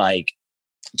to be like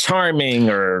charming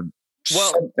or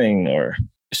something or...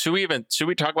 Should we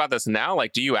talk about this now?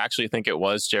 Like, do you actually think it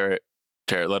was Jared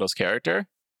Leto's character?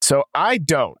 So I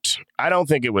don't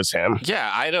think it was him. Yeah,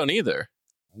 I don't either.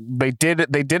 They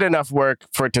did enough work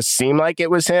for it to seem like it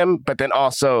was him, but then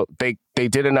also they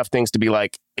did enough things to be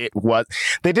like it was.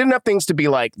 They did enough things to be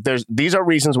like these are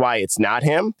reasons why it's not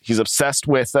him. He's obsessed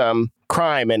with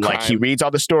crime and like he reads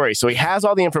all the stories, so he has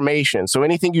all the information. So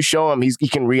anything you show him, he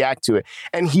can react to it,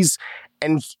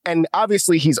 and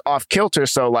obviously he's off kilter.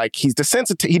 So like he's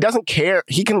desensitized. He doesn't care.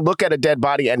 He can look at a dead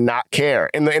body and not care.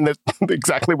 In the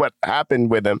exactly what happened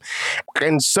with him,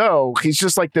 and so he's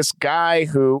just like this guy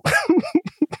who.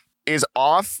 Is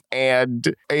off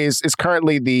and is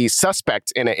currently the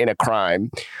suspect in a crime,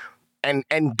 and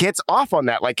gets off on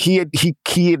that. Like he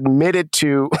admitted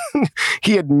to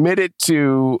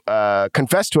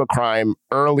confess to a crime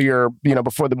earlier, you know,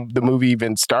 before the movie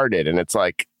even started, and it's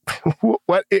like,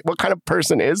 what kind of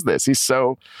person is this? He's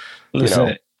so.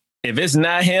 Listen, if it's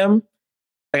not him,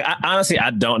 like, honestly, I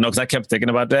don't know because I kept thinking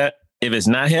about that. If it's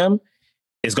not him,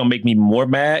 it's gonna make me more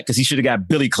mad because he should have got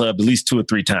Billy Clubbed at least 2 or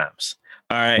 3 times.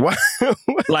 All right. What?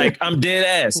 Like, I'm dead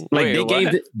ass. Like,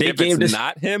 Wait, they gave this.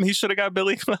 Not him. He should have got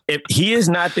Billy Clubbed. If he is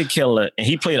not the killer and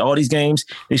he played all these games,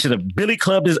 they should have Billy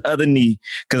Clubbed his other knee.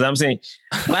 Because I'm saying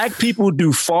black people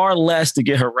do far less to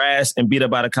get harassed and beat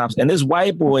up by the cops. And this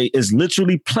white boy is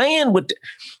literally playing with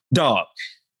dog.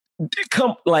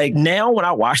 Come, like, now when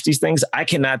I watch these things, I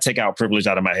cannot take out privilege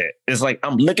out of my head. It's like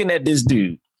I'm looking at this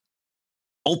dude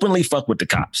openly fuck with the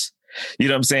cops. You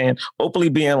know what I'm saying? Openly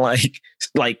being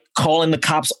like calling the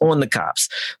cops on the cops.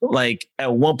 Like,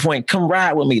 at one point, come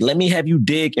ride with me. Let me have you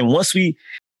dig. And once we,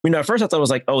 you know, at first I thought it was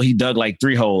like, oh, he dug like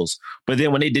 3 holes. But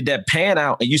then when they did that pan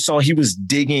out and you saw he was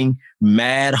digging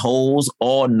mad holes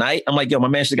all night, I'm like, yo, my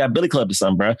man should have got Billy Clubbed or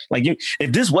something, bro. Like,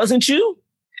 if this wasn't you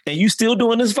and you still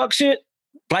doing this fuck shit,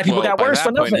 black people got worse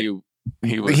for nothing.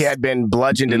 He had been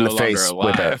bludgeoned in the face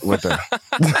with a.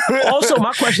 Also,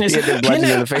 my question is, can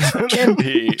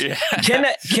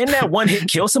that one hit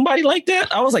kill somebody like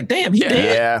that? I was like, damn, he did.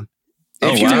 Yeah.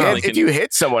 If you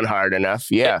hit someone hard enough,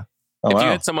 yeah. If you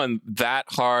hit someone that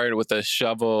hard with a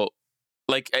shovel,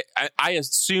 like I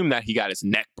assume that he got his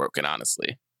neck broken,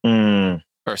 honestly, or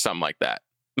something like that.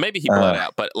 Maybe he bled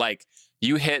out, but like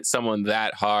you hit someone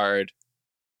that hard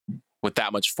with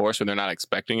that much force when they're not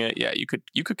expecting it, yeah, you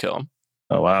could kill him.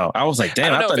 Oh wow! I was like,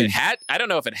 damn. I don't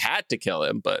know if it had to kill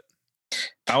him, but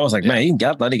I was like, man, he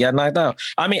got knocked out.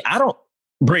 I mean, I don't.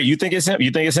 Brie, you think it's him? You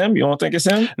think it's him? You don't think it's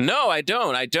him? No, I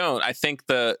don't. I think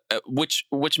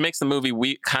which makes the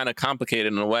movie kind of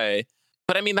complicated in a way.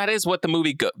 But I mean, that is what the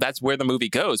movie that's where the movie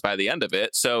goes by the end of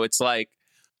it. So it's like,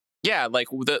 yeah, like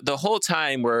the whole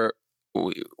time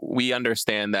we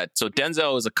understand that. So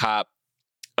Denzel is a cop,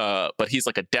 but he's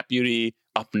like a deputy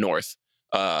up north,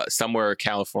 somewhere in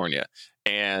California,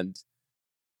 and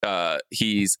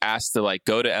he's asked to like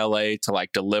go to LA to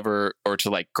like deliver or to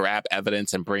like grab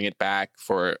evidence and bring it back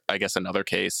for, I guess, another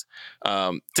case.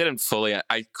 I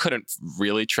couldn't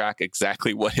really track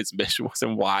exactly what his mission was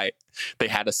and why they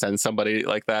had to send somebody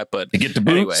like that. But to get the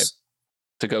boots. Anyway,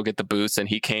 to go get the boots. And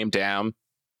he came down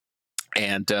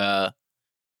and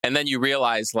then you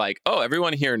realize like, oh,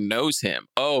 everyone here knows him.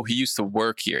 Oh, he used to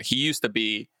work here. He used to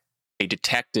be a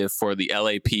detective for the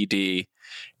LAPD,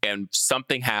 and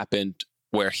something happened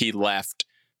where he left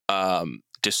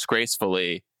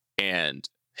disgracefully, and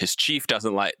his chief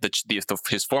doesn't like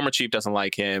his former chief doesn't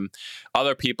like him.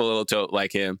 Other people don't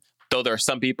like him, though there are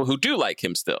some people who do like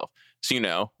him still.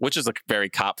 So, which is a very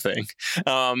cop thing.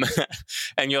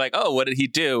 And you're like, oh, what did he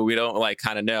do? We don't like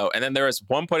kind of know. And then there was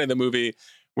one point in the movie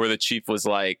where the chief was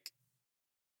like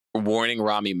warning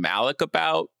Rami Malek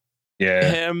about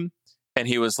him, and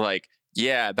he was like,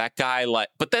 yeah, that guy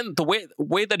but then the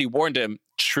way that he warned him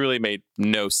truly made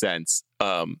no sense.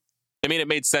 I mean, it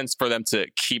made sense for them to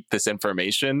keep this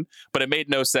information, but it made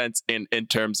no sense in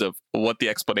terms of what the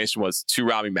explanation was to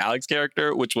Rami Malek's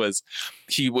character, which was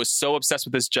he was so obsessed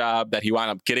with his job that he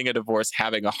wound up getting a divorce,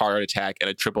 having a heart attack, and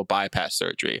a triple bypass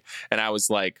surgery. And I was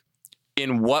like,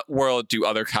 in what world do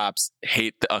other cops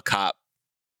hate a cop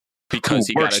because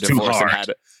he got a divorce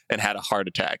and had a heart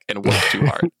attack and worked too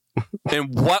hard?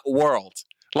 In what world?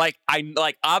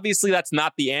 Obviously that's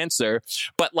not the answer,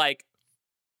 but like,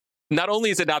 not only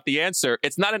is it not the answer,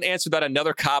 it's not an answer that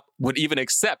another cop would even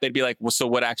accept. They'd be like, well, so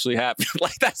what actually happened?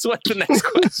 Like, that's what the next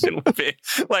question would be.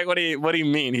 Like, what do you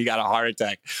mean he got a heart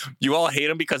attack? You all hate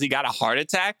him because he got a heart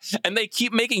attack? And they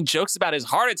keep making jokes about his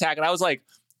heart attack. And I was like,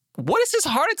 what does his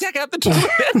heart attack have to do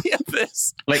with any of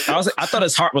this? Like, I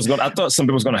thought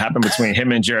something was going to happen between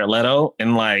him and Jared Leto.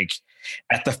 And like,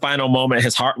 at the final moment,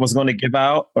 his heart was going to give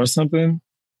out or something.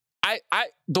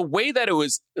 The way that it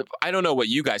was, I don't know what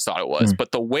you guys thought it was,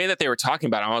 but the way that they were talking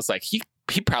about it, I was like, he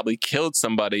probably killed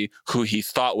somebody who he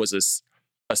thought was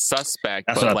a suspect,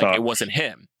 but like it wasn't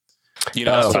him.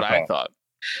 That's what I thought.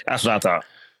 That's what I thought.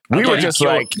 We were just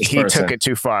like, he took it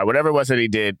too far. Whatever it was that he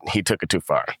did, he took it too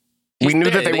far. We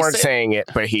knew that they weren't saying it,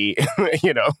 but he,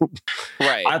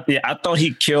 Right. I thought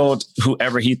he killed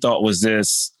whoever he thought was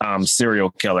this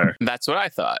serial killer. That's what I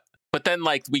thought. But then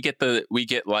like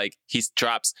he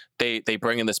drops, they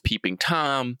bring in this peeping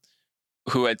Tom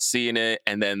who had seen it.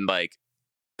 And then like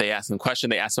they ask him a question.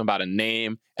 They ask him about a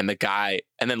name and the guy.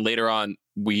 And then later on,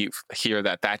 we hear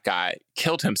that guy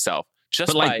killed himself.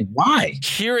 Just by why?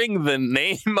 Hearing the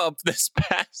name of this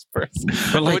past person,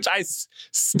 which I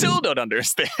still don't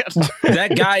understand.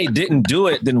 That guy didn't do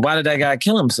it. Then why did that guy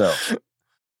kill himself?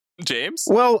 James?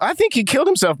 Well, I think he killed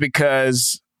himself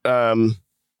because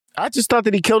I just thought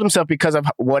that he killed himself because of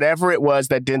whatever it was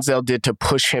that Denzel did to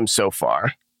push him so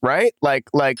far. Right? Like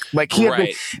he had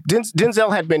been,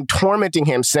 Denzel had been tormenting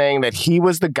him, saying that he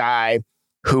was the guy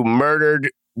who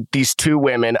murdered these two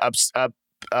women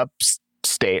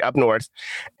upstate, up north,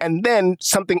 and then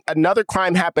another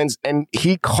crime happens, and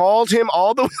he called him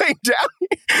all the way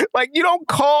down. Like, you don't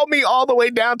call me all the way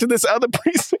down to this other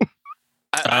precinct.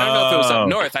 I don't know if it was up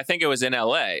north. I think it was in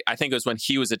LA. I think it was when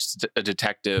he was a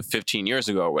detective 15 years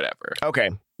ago or whatever. Okay.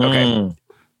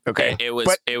 It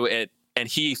was and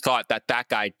he thought that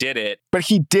guy did it, but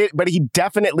he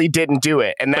definitely didn't do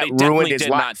it, and that ruined his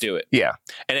life. Not do it. Yeah,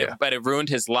 but it ruined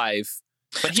his life.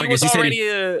 But he was already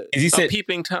a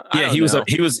peeping Tom. Yeah, he was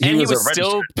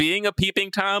still being a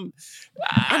peeping Tom.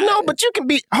 I know, but you can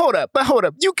be. Hold up.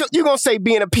 You gonna say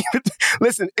being a peeping?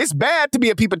 Listen, it's bad to be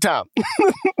a peeping Tom.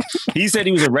 He said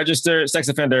he was a registered sex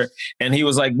offender, and he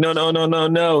was like,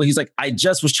 no. He's like, I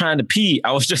just was trying to pee.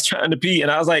 I was just trying to pee,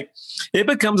 and I was like, it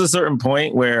becomes a certain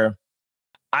point where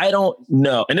I don't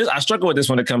know, and I struggle with this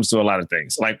when it comes to a lot of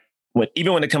things, like.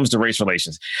 Even when it comes to race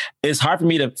relations, it's hard for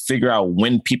me to figure out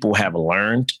when people have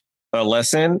learned a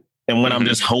lesson and when I'm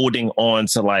just holding on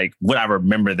to like what I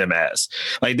remember them as.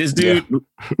 Like this dude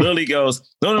literally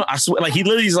goes, no, I swear. Like he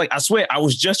literally is like, I swear I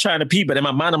was just trying to pee. But in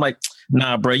my mind, I'm like,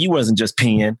 nah, bro, you wasn't just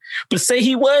peeing. But say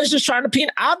he was just trying to pee.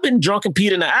 I've been drunk and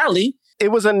peed in the alley.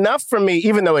 it was enough for me,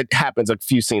 even though it happens a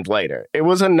few scenes later. It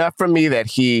was enough for me that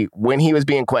he, when he was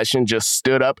being questioned, just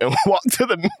stood up and walked to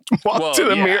the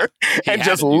mirror and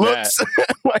just looks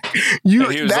like you.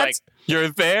 And he was like, "You're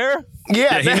there."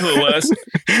 Yeah, he knew who it was.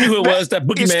 He knew who it was. That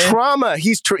boogeyman. It's trauma.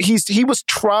 He was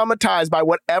traumatized by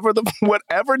whatever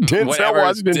Denzel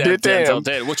Washington did to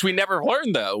him, which we never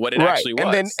learned though what it actually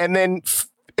was.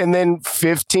 And then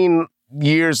 15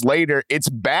 years later, it's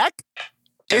back.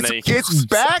 It's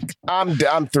back.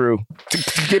 I'm through.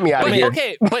 Get me out of here.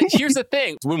 Okay, but here's the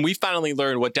thing: when we finally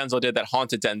learned what Denzel did that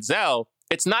haunted Denzel,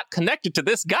 it's not connected to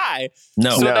this guy.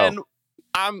 No. So then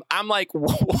I'm like,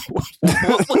 what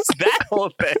was that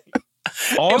whole thing?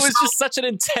 Also, it was just such an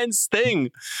intense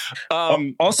thing.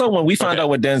 Also, when we found out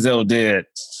what Denzel did,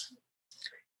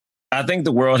 I think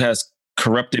the world has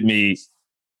corrupted me.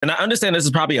 And I understand this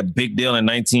is probably a big deal in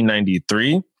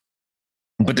 1993,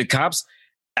 but the cops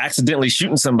accidentally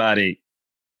shooting somebody,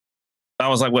 I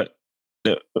was like, what?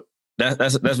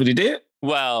 That's what he did?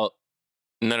 Well,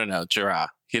 no, Gerard.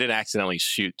 He didn't accidentally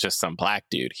shoot just some black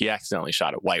dude. He accidentally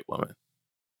shot a white woman.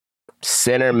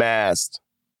 Center masked.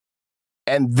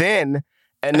 And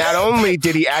not only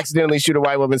did he accidentally shoot a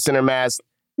white woman center masked,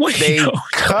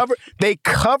 they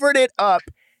covered it up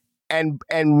and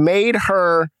made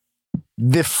her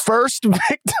the first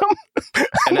victim,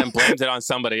 and then blamed it on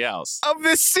somebody else of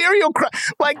this serial crime.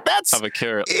 Like that's of a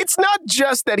cure. It's not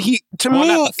just that he.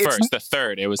 Not the first, the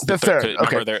third. It was the third.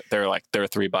 Okay. Remember, there were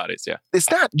 3 bodies. Yeah. It's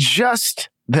not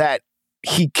just that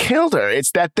he killed her.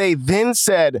 It's that they then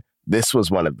said this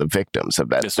was one of the victims of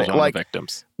that. This thing. was one of the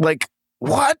victims. Like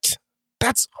what?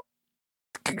 That's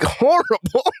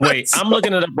horrible. Wait, I'm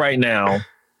looking it up right now.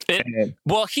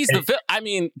 He's the villain. I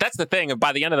mean, that's the thing.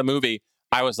 By the end of the movie,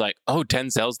 I was like, oh,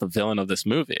 Denzel's the villain of this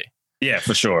movie. Yeah,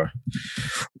 for sure.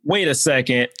 Wait a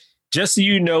second. Just so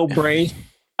you know, Bray,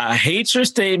 I hate your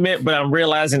statement, but I'm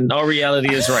realizing all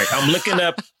reality is right. I'm looking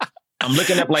up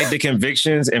like the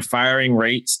convictions and firing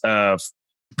rates of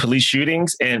police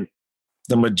shootings, and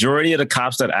the majority of the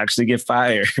cops that actually get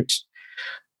fired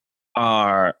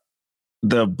are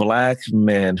the black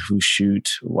men who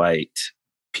shoot white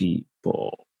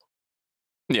people.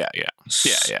 Yeah,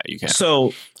 you can.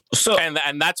 So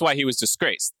and that's why he was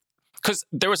disgraced. Because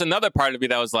there was another part of me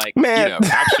that was like,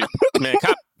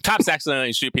 cops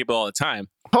accidentally shoot people all the time.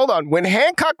 Hold on. When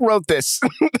Hancock wrote this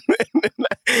in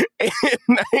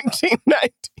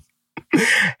 1990,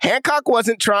 Hancock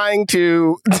wasn't trying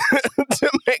to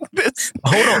make this.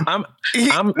 Hold on.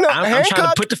 I'm trying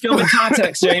to put the film in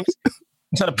context, James. I'm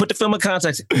trying to put the film in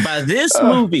context. By this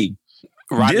movie,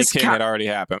 Rodney King had already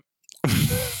happened.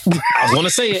 I was going to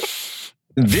say it.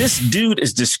 This dude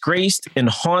is disgraced and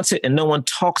haunted, and no one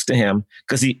talks to him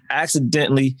because he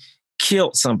accidentally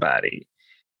killed somebody.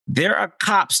 There are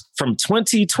cops from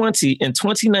 2020 and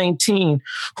 2019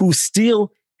 who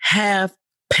still have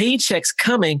paychecks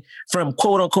coming from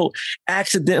quote unquote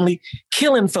accidentally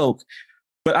killing folk.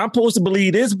 But I'm supposed to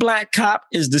believe this black cop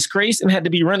is disgraced and had to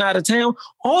be run out of town.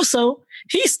 Also,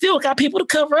 he still got people to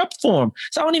cover up for him.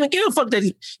 So I don't even give a fuck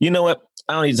that you know what?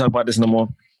 I don't need to talk about this no more.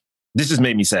 This just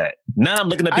made me sad. Now I'm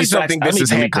looking at these facts. I don't think this is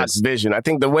Hancock's vision. I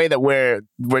think the way that we're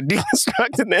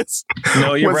deconstructing this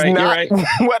was not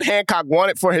what Hancock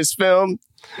wanted for his film.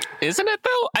 Isn't it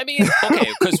though? I mean, okay,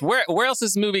 because where else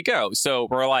does this movie go? So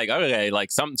we're like, okay,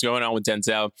 like something's going on with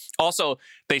Denzel. Also,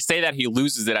 they say that he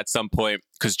loses it at some point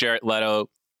because Jared Leto,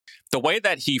 the way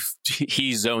that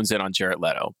he zones in on Jared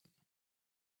Leto,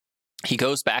 he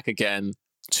goes back again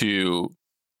to.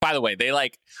 By the way, they're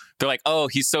like, oh,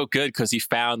 he's so good because he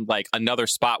found like another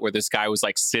spot where this guy was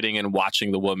like sitting and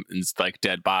watching the woman's like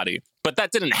dead body. But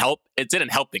that didn't help. It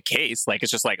didn't help the case. Like,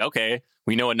 it's just like, okay,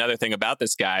 we know another thing about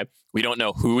this guy. We don't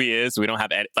know who he is. We don't have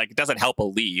like, it doesn't help a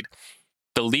lead.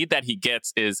 The lead that he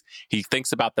gets is he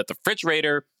thinks about that the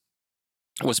refrigerator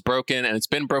was broken and it's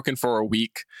been broken for a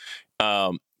week.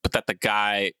 But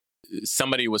that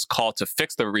somebody was called to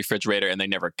fix the refrigerator and they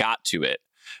never got to it.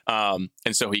 And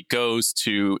so he goes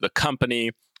to the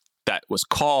company that was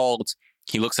called.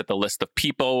 He looks at the list of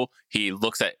people. He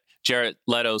looks at Jared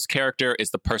Leto's character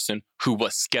is the person who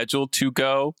was scheduled to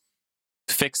go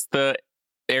fix the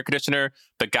air conditioner.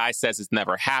 The guy says it's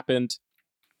never happened.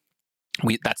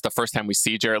 That's the first time we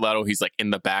see Jared Leto. He's like in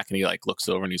the back and he like looks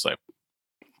over and he's like,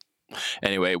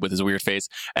 anyway, with his weird face.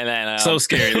 And then so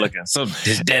scary looking. So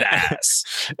his dead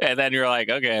ass. And then you're like,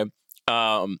 okay.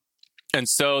 And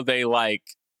so they like,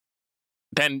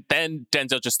 then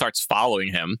Denzel just starts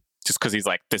following him just because he's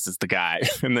like, this is the guy.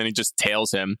 And then he just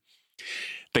tails him.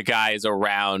 The guy is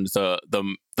around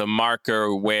the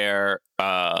marker where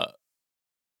one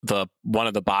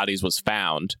of the bodies was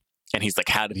found. And he's like,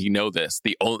 how did he know this?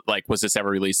 Was this ever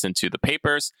released into the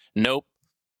papers? Nope.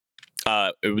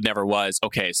 It never was.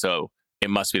 Okay, so it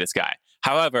must be this guy.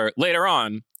 However, later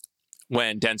on,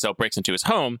 when Denzel breaks into his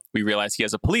home, we realize he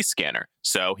has a police scanner.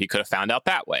 So he could have found out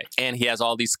that way. And he has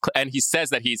all these, and he says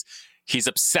that he's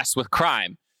obsessed with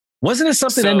crime. Wasn't it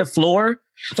something in the floor?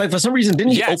 Like for some reason,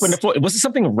 didn't he open the floor? Was it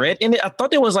something red in it? I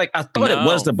thought it was it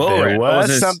was the bowl There rat.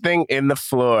 was something in the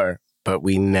floor, but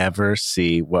we never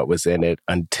see what was in it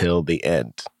until the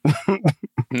end.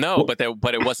 No, but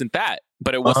it wasn't that.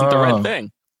 But it wasn't the red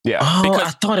thing. Yeah. Because, I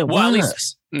thought it was. At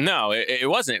least, no, it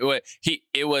wasn't.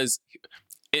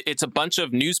 It's a bunch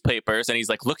of newspapers, and he's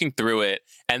like looking through it,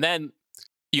 and then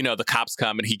the cops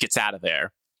come and he gets out of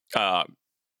there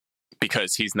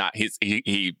because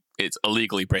it's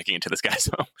illegally breaking into this guy's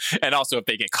home, and also if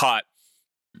they get caught,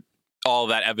 all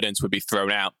that evidence would be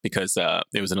thrown out because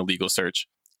it was an illegal search.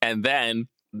 And then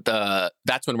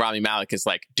that's when Rami Malek is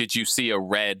like, "Did you see a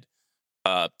red,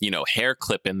 hair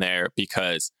clip in there?"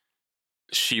 Because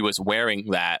she was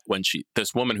wearing that when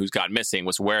this woman who's gone missing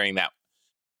was wearing that.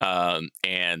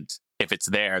 And if it's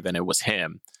there, then it was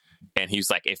him. And he's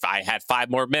like, if I had 5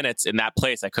 more minutes in that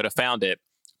place, I could have found it.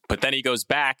 But then he goes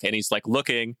back and he's like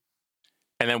looking,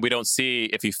 and then we don't see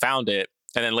if he found it.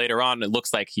 And then later on, it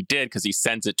looks like he did because he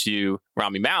sends it to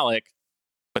Rami Malek.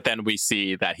 But then we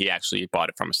see that he actually bought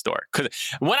it from a store. Because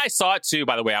when I saw it too,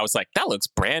 by the way, I was like, that looks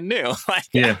brand new.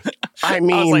 Yeah. I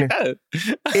mean,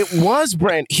 it was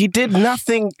brand. He did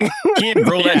nothing. He didn't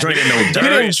roll that joint in no dirt. He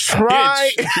didn't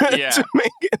try to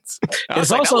make it.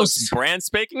 It's also brand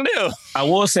spanking new. I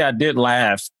will say I did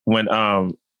laugh when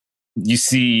you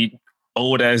see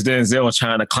old ass Denzel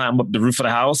trying to climb up the roof of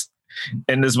the house.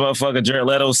 And this motherfucker Jared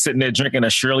Leto sitting there drinking a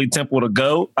Shirley Temple to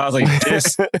go. I was like,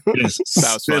 this is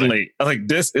silly. Funny. I was like,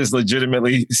 this is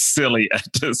legitimately silly at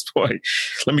this point.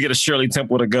 Let me get a Shirley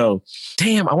Temple to go.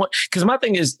 Damn, because my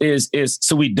thing is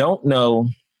so we don't know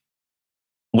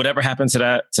whatever happened to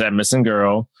that missing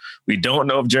girl. We don't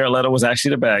know if Jared Leto was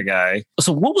actually the bad guy.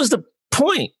 So what was the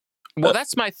point? Well,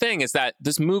 that's my thing, is that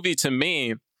this movie to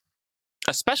me,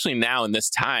 especially now in this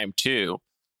time too,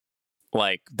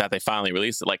 like that they finally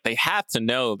released it, like they have to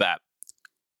know that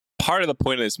part of the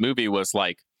point of this movie was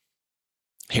like,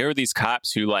 here are these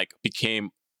cops who like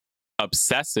became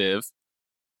obsessive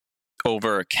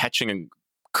over catching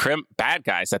bad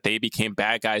guys, that they became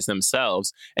bad guys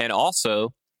themselves, and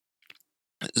also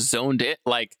zoned it,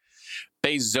 like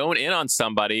they zone in on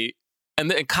somebody,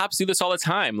 and cops do this all the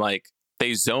time, like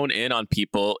they zone in on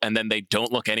people and then they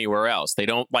don't look anywhere else. They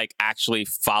don't like actually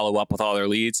follow up with all their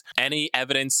leads. Any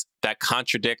evidence that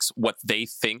contradicts what they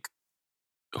think,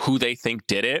 who they think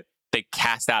did it, they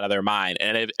cast out of their mind.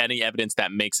 And if any evidence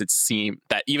that makes it seem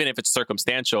that, even if it's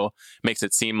circumstantial, makes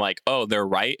it seem like, oh, they're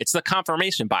right. It's the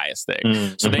confirmation bias thing.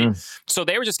 Mm-hmm. So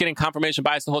they were just getting confirmation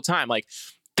bias the whole time. Like,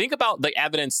 think about the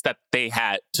evidence that they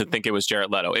had to think it was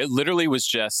Jared Leto. It literally was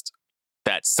just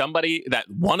that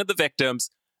one of the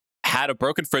victims had a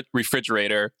broken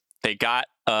refrigerator. They got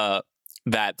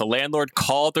that the landlord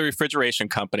called the refrigeration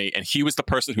company, and he was the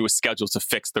person who was scheduled to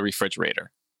fix the refrigerator.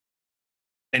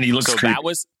 And he looks creepy.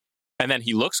 And then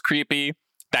he looks creepy.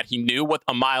 That he knew what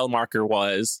a mile marker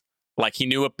was. Like he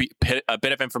knew a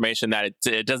bit of information that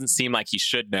it doesn't seem like he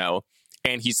should know.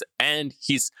 And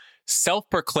he's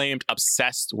self-proclaimed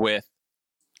obsessed with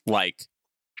like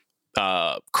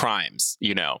crimes,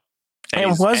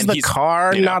 And was the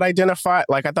car not identified?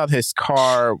 Like, I thought his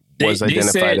car was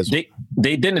identified as...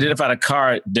 They didn't identify the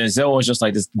car. Denzel was just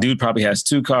like, this dude probably has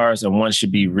 2 cars and one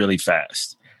should be really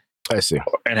fast. I see.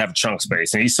 And have trunk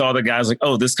space. And he saw the guys like,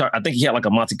 oh, this car, I think he had like a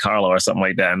Monte Carlo or something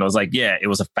like that. And I was like, yeah, it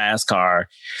was a fast car.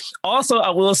 Also,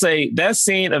 I will say that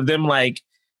scene of them like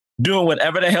doing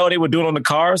whatever the hell they were doing on the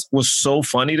cars was so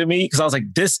funny to me, because I was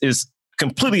like, this is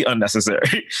completely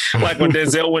unnecessary. Like when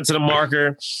Denzel went to the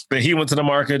marker, then he went to the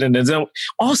marker, then Denzel.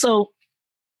 Also,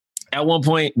 at one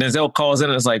point, Denzel calls in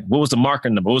and it's like, what was the marker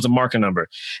number? What was the marker number?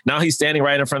 Now he's standing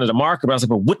right in front of the marker, but I was like,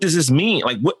 but what does this mean?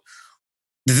 Like, what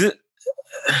does it?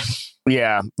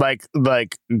 Yeah, like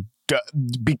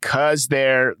because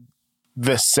they're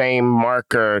the same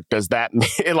marker, does that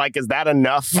mean, like, is that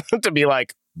enough to be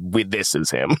like, this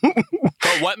is him?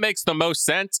 But what makes the most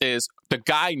sense is the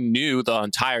guy knew the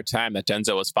entire time that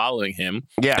Denzel was following him.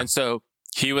 Yeah. And so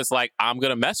he was like, I'm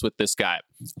going to mess with this guy.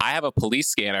 I have a police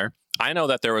scanner. I know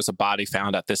that there was a body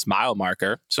found at this mile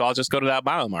marker, so I'll just go to that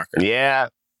mile marker. Yeah.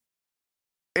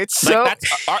 It's like so...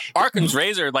 that's Arkham's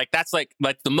Razor. Like, that's like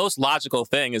the most logical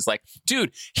thing is like,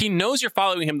 dude, he knows you're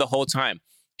following him the whole time.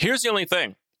 Here's the only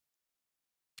thing.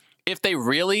 if they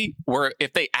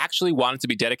actually wanted to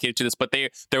be dedicated to this, but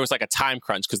there was like a time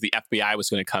crunch because the FBI was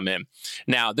going to come in.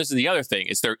 Now, this is the other thing.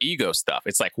 It's their ego stuff.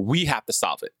 It's like, we have to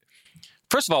solve it.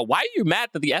 First of all, why are you mad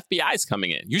that the FBI is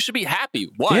coming in? You should be happy.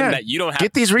 That you don't have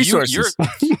get these resources.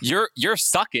 You're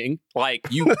sucking. Like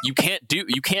you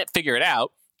can't figure it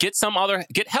out. Get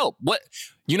help. What,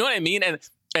 you know what I mean?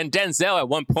 And Denzel at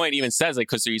one point even says, like,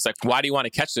 because he's like, why do you want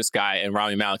to catch this guy? And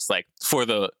Rami Malek's like, for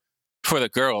the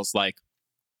girls, like,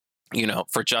 you know,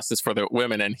 for justice for the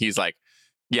women. And he's like,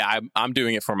 yeah, I'm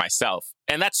doing it for myself.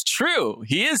 And that's true.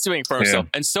 He is doing it for himself.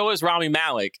 And so is Rami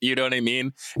Malek. You know what I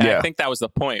mean? And I think that was the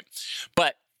point.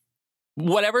 But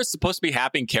whatever's supposed to be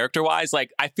happening character-wise,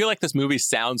 like, I feel like this movie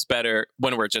sounds better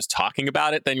when we're just talking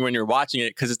about it than when you're watching it.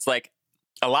 Because it's like,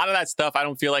 a lot of that stuff I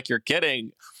don't feel like you're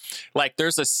getting. Like,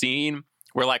 there's a scene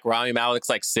where, like, Rami Malek's,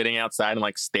 like, sitting outside and,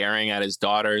 like, staring at his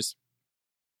daughters.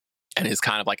 And is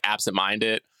kind of, like,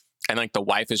 absent-minded. And, like, the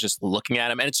wife is just looking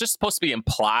at him. And it's just supposed to be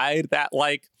implied that,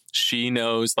 like, she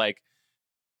knows, like,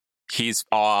 he's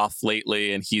off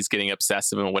lately and he's getting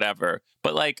obsessive and whatever.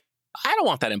 But, like, I don't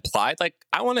want that implied. Like,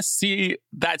 I want to see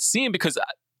that scene because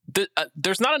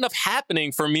there's not enough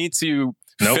happening for me to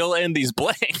fill in these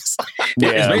blanks.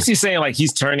 It's basically saying, like,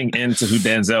 he's turning into who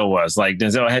Denzel was. Like,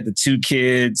 Denzel had the 2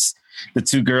 kids. The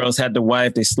 2 girls had the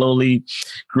wife. They slowly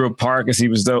grew apart because he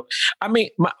was dope. I mean,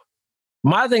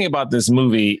 my thing about this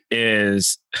movie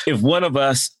is if one of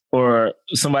us or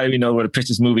somebody we know were to pitch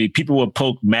this movie, people would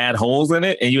poke mad holes in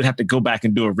it and you'd have to go back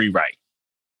and do a rewrite.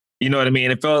 You know what I mean?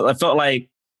 It felt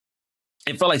like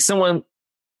someone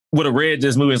would have read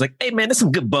this movie. It's like, hey man, there's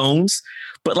some good bones,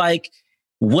 but like,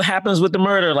 what happens with the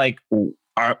murder? Like,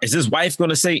 is his wife going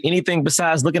to say anything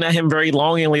besides looking at him very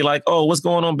longingly? Like, oh, what's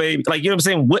going on, baby? Like, you know what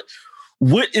I'm saying?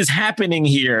 What is happening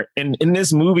here? And in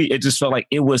this movie, it just felt like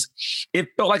it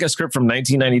felt like a script from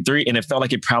 1993, and it felt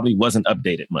like it probably wasn't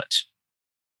updated much.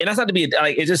 And that's not to be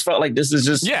like, it just felt like this is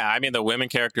just. Yeah, I mean, the women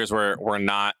characters were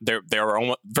not, they were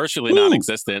almost virtually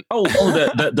non-existent.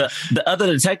 The other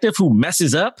detective who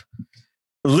messes up.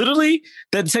 Literally,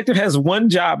 the detective has one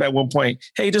job at one point.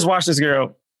 Hey, just watch this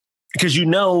girl. Because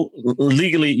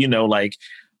legally, like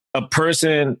a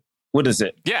person, what is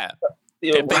it? Yeah.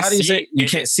 How do you say you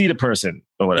can't see the person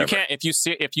or whatever? You can't if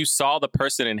you saw the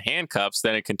person in handcuffs,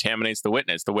 then it contaminates the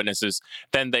witness. The witnesses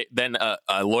then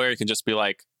a lawyer can just be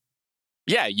like,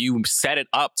 yeah, you set it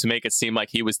up to make it seem like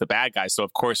he was the bad guy. So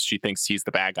of course she thinks he's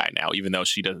the bad guy now, even though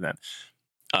she doesn't.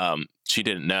 She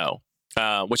didn't know,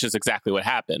 which is exactly what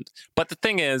happened. But the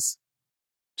thing is,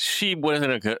 she was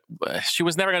never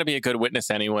going to be a good witness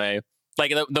anyway.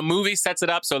 Like the movie sets it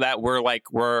up so that we're like,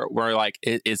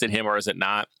 is it him or is it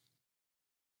not?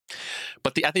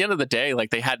 But at the end of the day, like,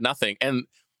 they had nothing. And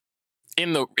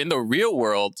in the real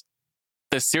world,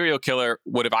 the serial killer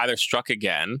would have either struck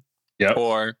again,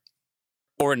 or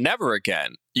never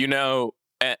again. You know,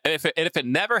 and if it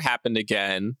never happened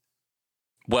again,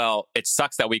 well, it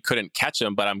sucks that we couldn't catch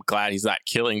him. But I'm glad he's not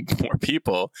killing more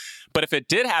people. But if it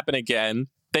did happen again,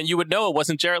 then you would know it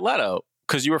wasn't Jared Leto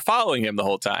because you were following him the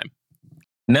whole time.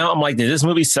 Now I'm like, did this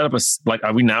movie set up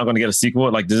are we now going to get a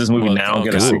sequel? Like, does this movie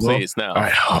get a sequel? Please, no. I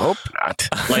hope not.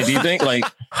 Like, do you think I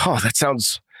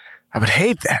would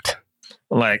hate that.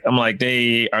 Like, I'm like,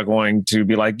 they are going to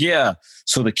be like, yeah,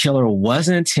 so the killer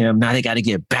wasn't him. Now they got to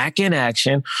get back in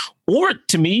action. Or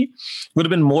to me, would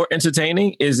have been more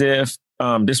entertaining is if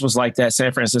this was like that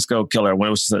San Francisco killer when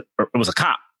it was a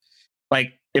cop.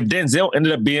 Like, if Denzel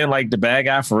ended up being like the bad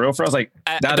guy for real, I was like,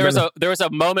 there was a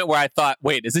moment where I thought,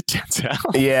 wait, is it Denzel?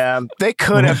 Yeah, they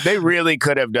really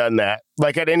could have done that.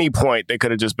 Like, at any point, they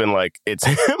could have just been like, it's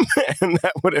him. And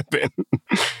that would have been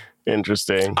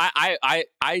interesting.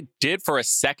 I did for a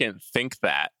second think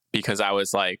that, because I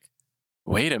was like,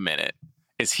 wait a minute,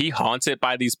 is he haunted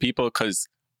by these people because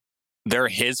they're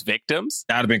his victims?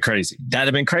 That would have been crazy. Because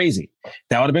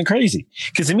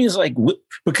to me, it's like,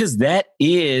 because that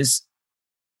is.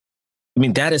 I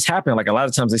mean, that has happened. Like, a lot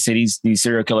of times they say these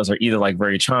serial killers are either like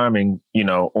very charming,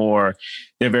 or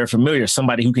they're very familiar.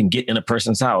 Somebody who can get in a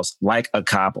person's house, like a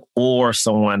cop, or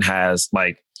someone has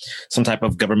like some type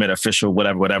of government official,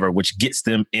 whatever, which gets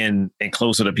them in and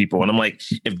closer to people. And I'm like,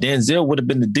 if Denzel would have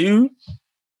been the dude,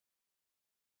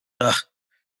 it'd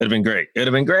have been great. It would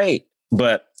have been great.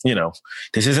 But,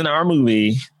 this isn't our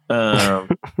movie.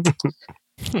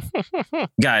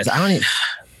 Guys,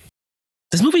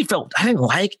 this movie I didn't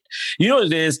like, what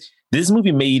it is? This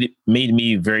movie made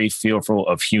me very fearful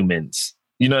of humans.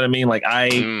 You know what I mean? Like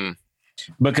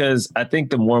because I think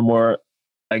the more and more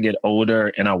I get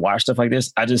older and I watch stuff like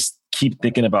this, I just keep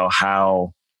thinking about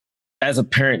how, as a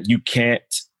parent, you can't,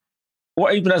 or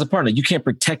even as a partner, you can't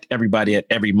protect everybody at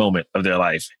every moment of their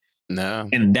life. No.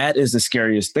 And that is the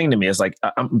scariest thing to me. It's like,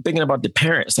 I'm thinking about the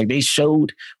parents. Like they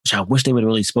showed, which I wish they would have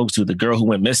really spoke to, the girl who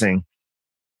went missing.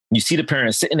 You see the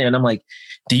parents sitting there and I'm like,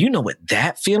 do you know what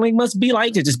that feeling must be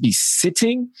like to just be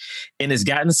sitting and it's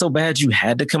gotten so bad you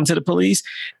had to come to the police?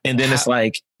 And then it's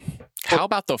like, how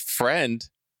about the friend?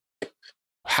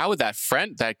 How would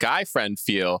that guy friend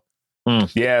feel?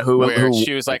 Yeah, who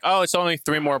she was like, oh, it's only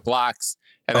 3 more blocks.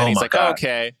 And then he's like, oh,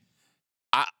 okay.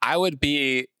 I would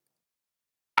be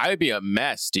a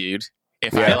mess, dude.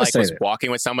 If I like was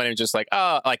walking with someone and just like,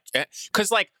 oh, like,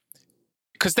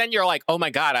 because then you're like, oh my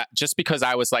God, just because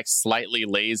I was like slightly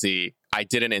lazy, I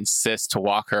didn't insist to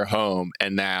walk her home.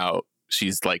 And now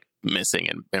she's like missing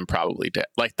and probably dead.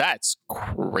 Like, that's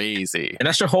crazy. And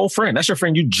that's your whole friend. That's your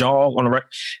friend you jog on the right.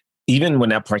 Even when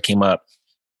that part came up,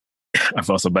 I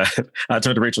felt so bad. I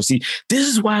turned to Rachel, see, this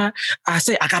is why I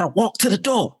say I got to walk to the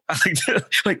door. I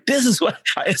like, this is why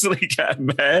I instantly got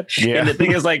mad. Yeah. And the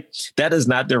thing is like, that is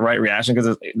not the right reaction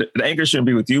because the anger shouldn't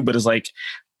be with you, but it's like,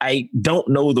 I don't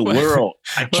know the world.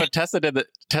 Well, Tessa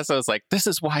was like, this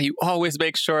is why you always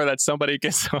make sure that somebody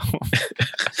gets home.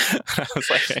 I was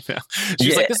like, I know.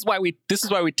 She's like, this is why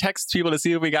we text people to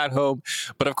see if we got home.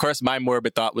 But of course, my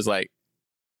morbid thought was like,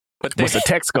 what's the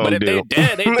text going to do?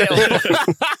 They did.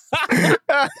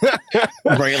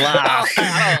 Very loud.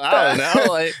 I don't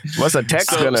know. Like, what's a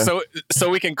text gonna? So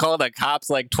we can call the cops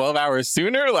like 12 hours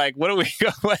sooner. Like, what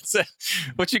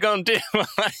you gonna do?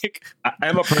 Like,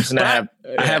 I'm a person that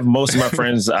I have most of my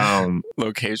friends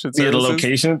location. Yeah, the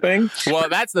location thing. Well,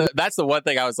 that's the one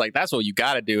thing I was like, that's what you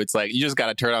got to do. It's like you just got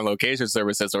to turn on location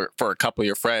services for a couple of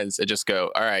your friends and just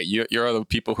go, all right, you're the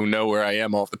people who know where I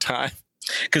am all the time.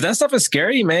 Because that stuff is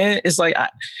scary, man. It's like, I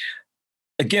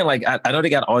know they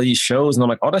got all these shows and I'm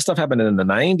like, all that stuff happened in the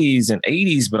 90s and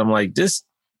 80s, but I'm like, this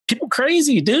people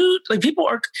crazy, dude. Like people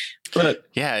are.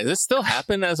 Yeah, does this still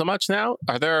happen as much now?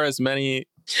 Are there as many?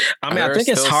 I mean, I think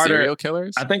it's harder. Serial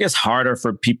killers? I think it's harder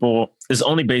for people. It's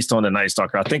only based on the Night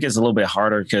Stalker. I think it's a little bit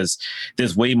harder because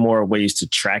there's way more ways to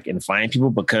track and find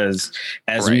people because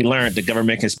as we learned, the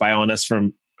government can spy on us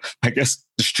from, I guess,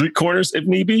 the street corners if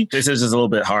need be. This is just a little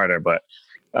bit harder, but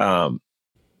no,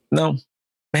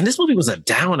 man, this movie was a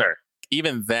downer.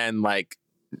 Even then, like,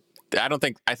 I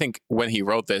think when he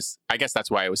wrote this, I guess that's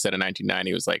why it was set in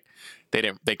 1990. It was like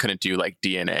they couldn't do like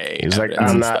DNA. He's like,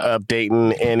 I'm not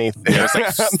updating anything.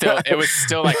 It was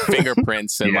still like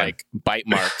fingerprints and like bite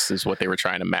marks is what they were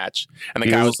trying to match. And the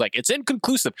guy was like, it's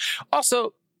inconclusive.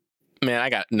 Also, man,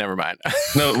 never mind.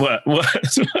 No, what? Why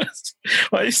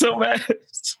are you so mad?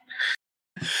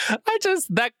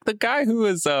 The guy who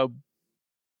was the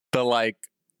like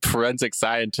forensic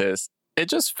scientist, it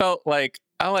just felt like,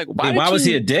 I'm like, why was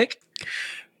he a dick?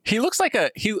 He looks like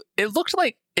it looked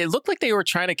like they were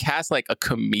trying to cast like a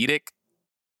comedic.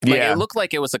 Like, it looked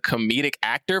like it was a comedic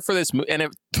actor for this movie, and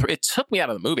it took me out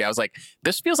of the movie. I was like,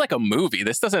 this feels like a movie.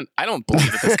 I don't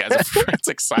believe that this guy's a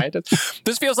forensic scientist.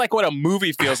 This feels like what a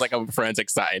movie feels like a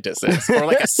forensic scientist is, or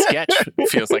like a sketch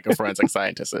feels like a forensic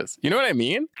scientist is. You know what I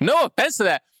mean? No offense to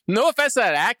that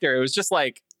actor. It was just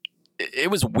like,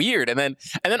 it was weird. And then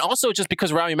also just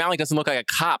because Rami Malek doesn't look like a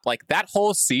cop, like that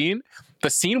whole scene, the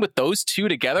scene with those two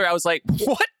together, I was like,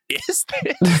 what is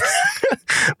this?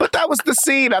 But that was the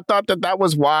scene. I thought that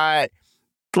was why,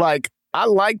 like, I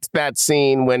liked that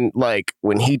scene when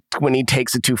he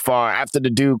takes it too far after the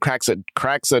dude cracks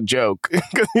a joke.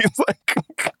 Because he's like,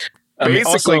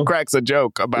 basically cracks a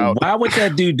joke about. Why would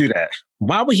that dude do that?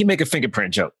 Why would he make a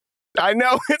fingerprint joke? I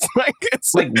know it's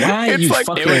like why are you like,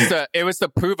 fucking? It was to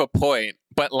prove a point,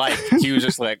 but like he was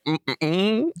just like,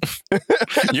 you're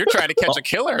trying to catch a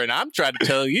killer, and I'm trying to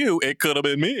tell you it could have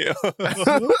been me.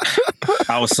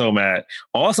 I was so mad.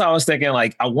 Also, I was thinking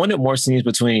like I wanted more scenes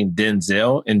between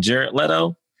Denzel and Jared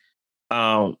Leto,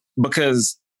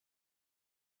 because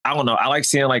I don't know. I like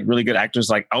seeing like really good actors.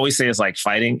 Like I always say, it's like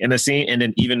fighting in the scene, and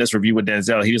then even this review with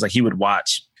Denzel, he was like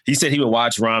he said he would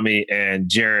watch Rami and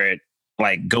Jared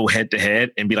like go head to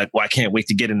head and be like, well, I can't wait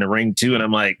to get in the ring too. And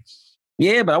I'm like,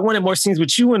 yeah, but I wanted more scenes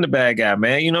with you and the bad guy,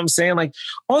 man. You know what I'm saying? Like,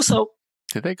 also,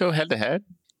 did they go head to head?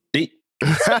 That's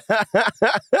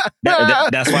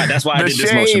why I did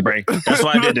this motion break. That's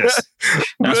why I did this.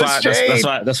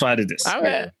 That's why I did this.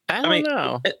 I don't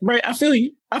know. Right, I feel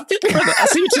you. Brother, I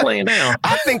see what you're laying down.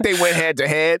 I think they went head to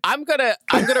head. I'm gonna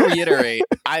reiterate.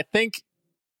 I think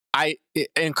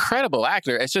incredible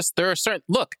actor. It's just there are certain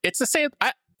it's the same.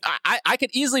 I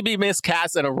could easily be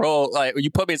miscast in a role. Like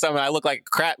you put me in something, I look like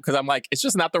crap because I'm like, it's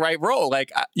just not the right role.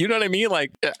 Like, you know what I mean?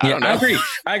 Like, I don't know.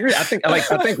 I agree. I think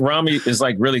Rami is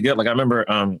like really good. Like I remember,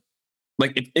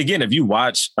 if you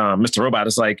watch Mr. Robot,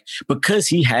 it's like because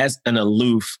he has an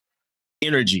aloof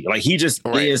energy. Like he just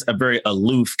is a very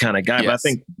aloof kind of guy. Yes. But I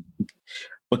think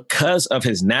because of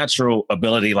his natural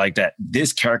ability like that,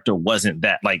 this character wasn't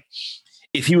that. Like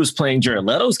if he was playing Jared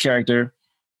Leto's character,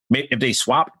 maybe if they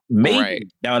swapped, maybe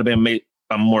that would have been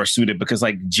more suited, because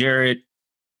like Jared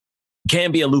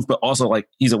can be aloof, but also like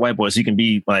he's a white boy, so he can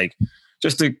be like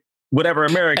just a whatever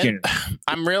American. And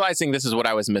I'm realizing this is what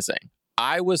I was missing.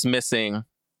 I was missing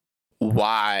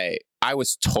why I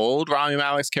was told Rami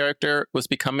Malek's character was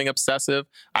becoming obsessive.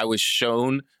 I was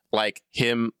shown like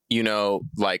him, you know,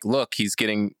 like, look, he's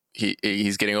getting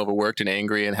overworked and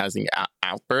angry and has an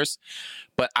outburst.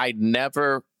 But I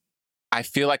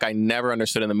feel like I never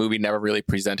understood in the movie, never really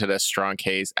presented a strong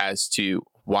case as to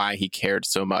why he cared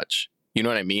so much. You know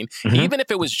what I mean? Mm-hmm. Even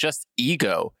if it was just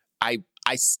ego, I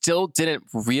still didn't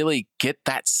really get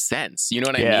that sense. You know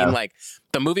what I mean? Like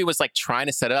the movie was like trying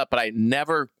to set it up, but I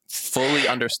never fully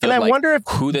understood. And I wonder if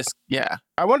I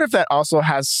wonder if that also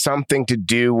has something to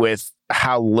do with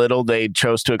how little they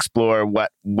chose to explore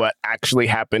what actually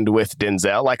happened with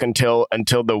Denzel, like until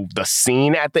the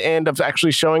scene at the end of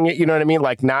actually showing it. You know what I mean?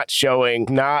 Like not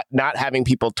having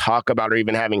people talk about, or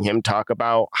even having him talk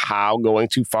about how going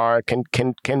too far can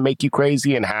make you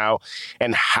crazy, and how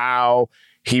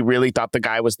he really thought the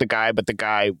guy was the guy, but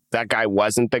that guy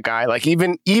wasn't the guy. Like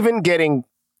even getting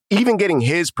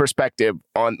his perspective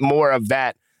on more of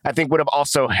that, I think would have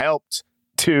also helped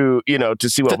to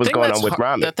see what was going on with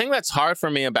Rami. The thing that's hard for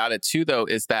me about it too, though,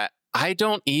 is that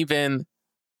we're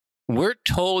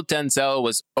told Denzel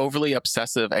was overly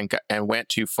obsessive and went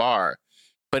too far.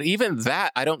 But even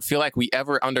that, I don't feel like we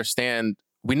ever understand.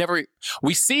 We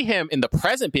see him in the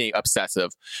present being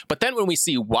obsessive, but then when we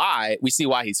see why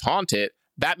he's haunted,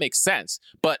 that makes sense.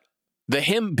 But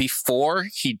him before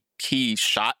he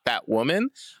shot that woman,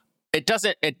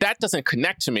 that doesn't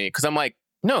connect to me, because I'm like,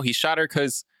 no, he shot her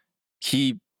because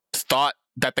he thought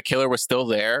that the killer was still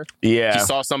there. Yeah. He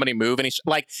saw somebody move, and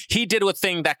he did a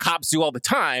thing that cops do all the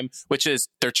time, which is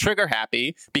they're trigger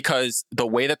happy because the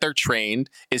way that they're trained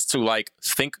is to like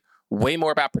think way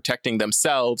more about protecting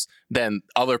themselves than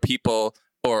other people,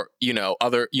 or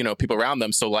other people around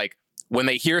them. So like when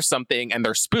they hear something and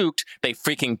they're spooked, they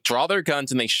freaking draw their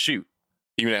guns and they shoot,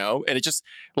 and it just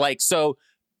like, so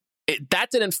that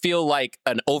didn't feel like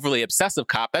an overly obsessive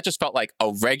cop. That just felt like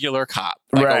a regular cop,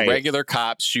 a regular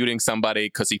cop shooting somebody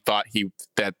because he thought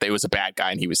that they was a bad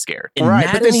guy and he was scared. Right.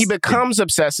 But then he becomes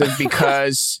obsessive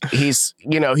because he's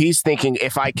thinking,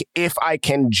 if I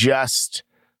can just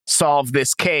solve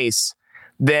this case,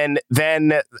 then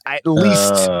at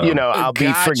least, I'll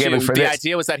be forgiven for this. The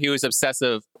idea was that he was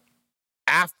obsessive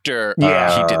after he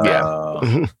did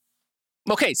that.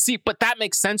 Okay, see, but that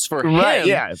makes sense for him. Right,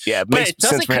 yeah. But it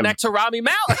doesn't connect to Rami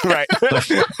Malek. Right.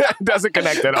 Doesn't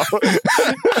connect at all.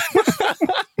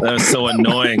 That was so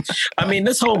annoying. I mean,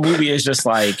 this whole movie is just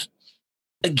like,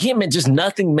 again, just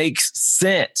nothing makes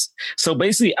sense. So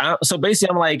basically, I'm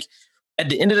like, at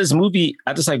the end of this movie,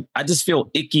 I just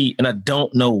feel icky, and I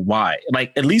don't know why.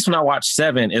 Like, at least when I watch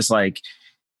 7, it's like,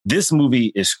 this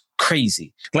movie is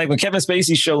crazy. Like when Kevin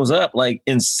Spacey shows up, like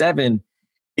in 7,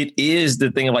 it is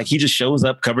the thing of like, he just shows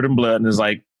up covered in blood and is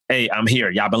like, hey, I'm here.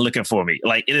 Y'all been looking for me.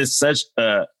 Like, it is such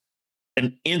an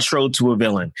intro to a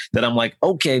villain that I'm like,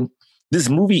 okay, this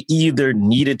movie either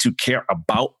needed to care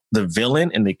about the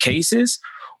villain and the cases,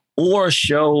 or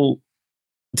show,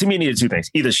 to me, it needed two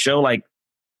things. Either show like,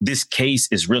 this case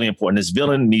is really important, this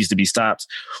villain needs to be stopped,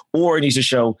 or it needs to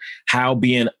show how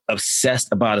being obsessed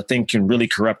about a thing can really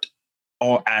corrupt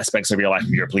all aspects of your life if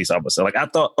you're a police officer. Like, I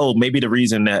thought, maybe the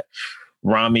reason that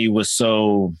Rami was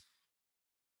so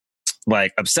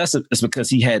like obsessive is because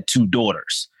he had 2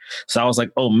 daughters. So I was like,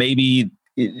 maybe,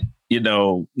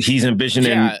 he's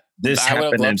envisioning this happening to them. I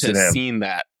would have loved to have seen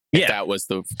that if that was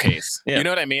the case. Yeah. You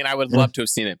know what I mean? I would love to have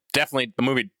seen it. Definitely, the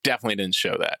movie definitely didn't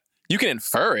show that. You can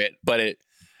infer it, but it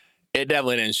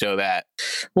definitely didn't show that.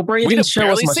 Well, Bray didn't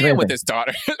show us much see it with his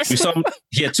daughter. We saw him,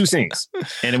 he had 2 scenes,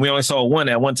 and then we only saw one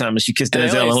at one time, and she kissed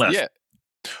Denzel and left. Yeah.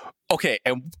 Okay,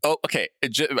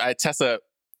 Tessa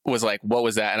was like, "What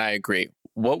was that?" And I agree.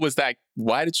 What was that?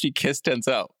 Why did she kiss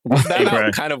Denzel? Was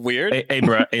that kind of weird? Hey,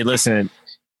 bro. Hey, listen.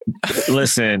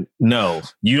 No,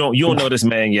 you don't know this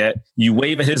man yet. You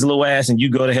wave at his little ass and you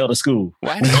go to hell to school.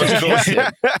 Why did you go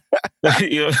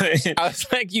I was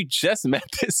like, you just met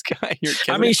this guy.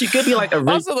 I mean, she could be like a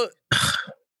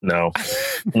No.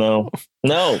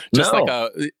 Just like I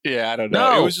don't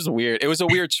know. No. It was just weird. It was a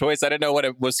weird choice. I didn't know what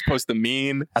it was supposed to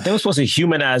mean. I think it was supposed to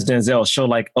humanize Denzel, show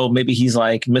like, maybe he's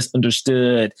like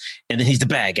misunderstood and then he's the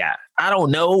bad guy. I don't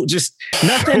know. Just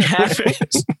nothing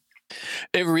happens.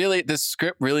 the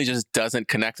script really just doesn't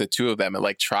connect the two of them. It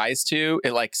like tries to,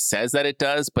 it like says that it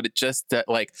does, but it just that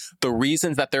like the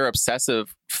reasons that they're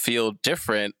obsessive feel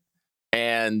different.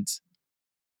 And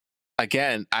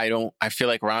again, I feel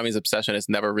like Rami's obsession is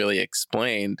never really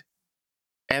explained.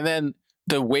 And then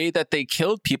the way that they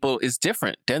killed people is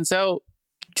different. Denzel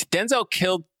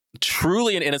killed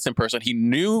truly an innocent person. He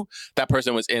knew that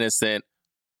person was innocent,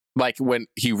 like when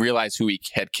he realized who he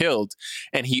had killed,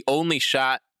 and he only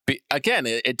shot. Again,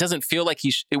 it doesn't feel like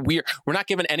we're not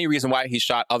given any reason why he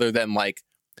shot other than like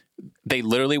they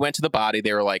literally went to the body.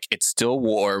 They were like, it's still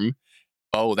warm.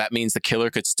 Oh, that means the killer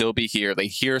could still be here. They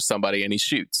hear somebody and he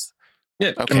shoots.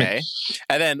 Yeah. Okay.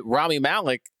 And then Rami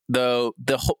Malek,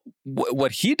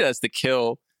 what he does to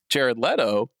kill Jared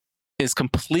Leto is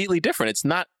completely different. It's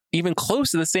not even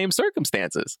close to the same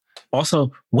circumstances.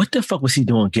 Also, what the fuck was he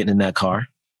doing getting in that car?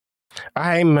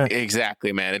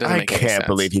 Exactly, man. It doesn't make any sense. I can't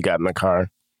believe he got in the car.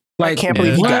 Like, I can't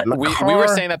believe he got in the car. We were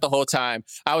saying that the whole time.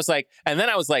 I was like, and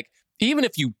then I was like, even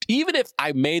if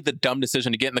I made the dumb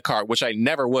decision to get in the car, which I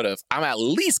never would have, I'm at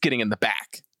least getting in the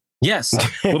back. Yes.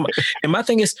 And my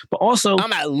thing is, but also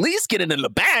I'm at least getting in the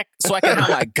back so I can have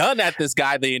my gun at this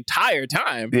guy the entire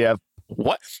time. Yeah.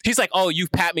 What? He's like, oh, you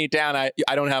pat me down. I'm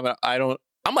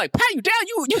like, pat you down?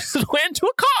 You went into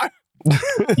a car.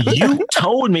 You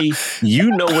told me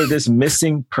you know where this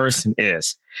missing person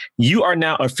is. You are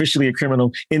now officially a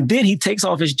criminal. And then he takes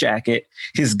off his jacket,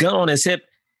 his gun on his hip,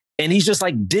 and he's just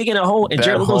like digging a hole. And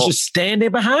Jared Leto's just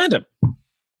standing behind him.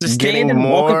 Just getting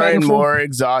more and more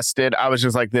exhausted. I was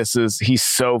just like, he's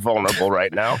so vulnerable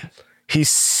right now. He's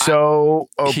so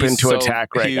open to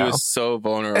attack right now. He was so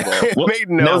vulnerable. It made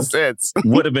no sense.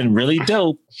 Would have been really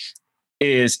dope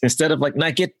is instead of like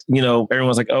not get,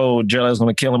 everyone's like, oh, Jared Leto's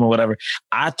going to kill him or whatever.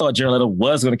 I thought Jared Leto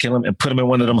was going to kill him and put him in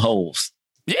one of them holes.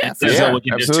 Yeah,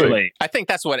 absolutely. I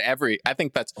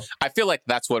feel like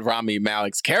that's what Rami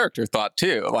Malek's character thought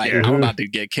too. Like, I'm about to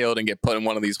get killed and get put in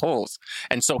one of these holes.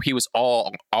 And so he was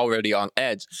already on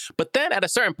edge. But then at a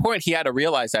certain point, he had to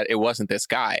realize that it wasn't this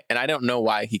guy. And I don't know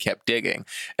why he kept digging.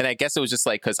 And I guess it was just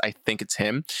like, because I think it's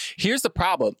him. Here's the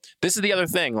problem. This is the other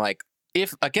thing. Like,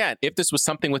 if this was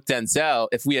something with Denzel,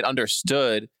 if we had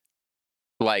understood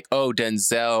like, oh,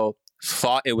 Denzel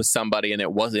thought it was somebody and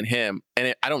it wasn't him.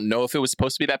 And I don't know if it was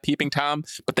supposed to be that peeping Tom,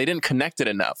 but they didn't connect it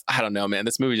enough. I don't know, man.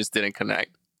 This movie just didn't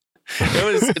connect. They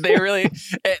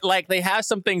have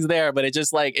some things there, but it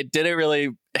just it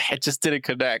just didn't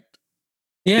connect.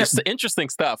 Yeah. It's interesting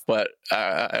stuff, but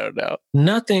I don't know.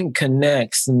 Nothing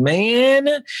connects, man.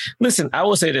 Listen, I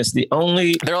will say this.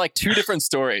 They're like two different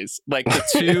stories. Like the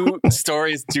two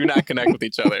stories do not connect with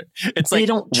each other. It's like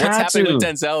what's happening with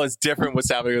Denzel is different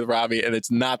what's happening with Rami, and it's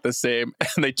not the same.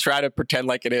 And they try to pretend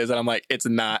like it is, and I'm like, it's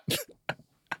not.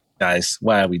 Guys,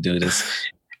 why do we do this?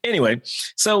 Anyway,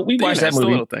 so we watched that movie.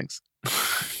 Little things.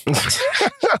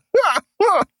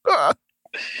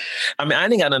 I mean, I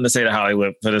ain't got nothing to say to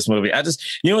Hollywood for this movie. I just,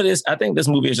 what it is? I think this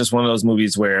movie is just one of those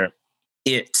movies where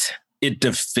it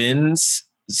defends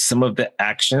some of the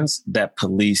actions that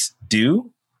police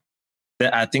do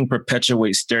that I think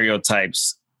perpetuate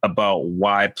stereotypes about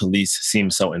why police seem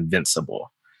so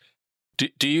invincible.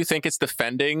 Do you think it's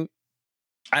defending?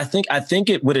 I think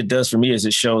what it does for me is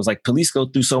it shows like police go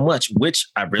through so much, which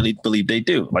I really believe they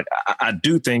do. Like I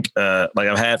do think like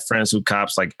I've had friends who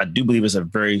cops, like I do believe it's a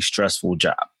very stressful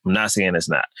job. I'm not saying it's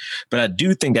not, but I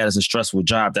do think that is a stressful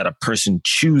job that a person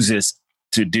chooses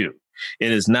to do.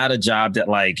 It is not a job that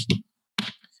like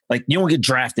you don't get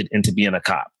drafted into being a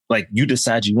cop. Like you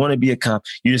decide you want to be a cop.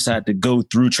 You decide to go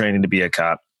through training to be a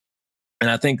cop. And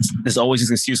I think there's always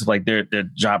this excuse of like their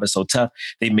job is so tough.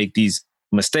 They make these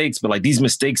mistakes, but like these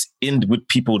mistakes end with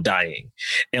people dying.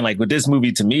 And like what this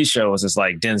movie to me shows is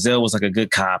like Denzel was like a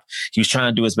good cop. He was trying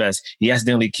to do his best. He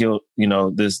accidentally killed,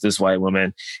 this white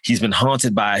woman. He's been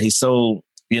haunted by it. He's so,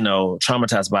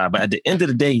 traumatized by it. But at the end of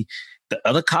the day, the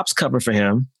other cops cover for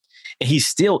him and he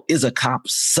still is a cop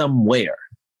somewhere.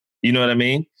 You know what I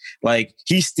mean? Like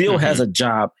he still has a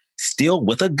job, still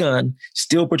with a gun,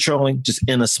 still patrolling, just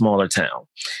in a smaller town.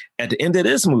 At the end of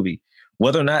this movie,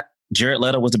 whether or not Jared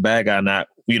Leto was a bad guy or not,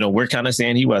 we're kind of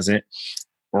saying he wasn't.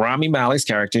 Rami Malek's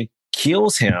character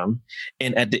kills him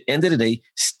and at the end of the day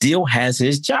still has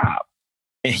his job.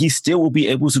 And he still will be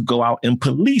able to go out and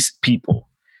police people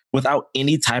without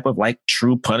any type of like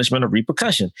true punishment or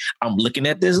repercussion. I'm looking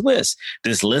at this list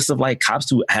of like cops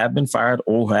who have been fired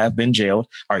or who have been jailed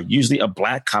are usually a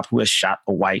black cop who has shot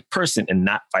a white person and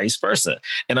not vice versa.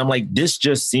 And I'm like, this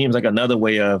just seems like another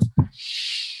way of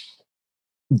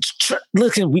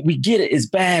listen, we get it. It's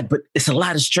bad, but it's a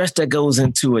lot of stress that goes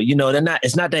into it.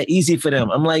 It's not that easy for them.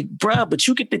 I'm like, bruh, but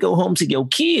you get to go home to your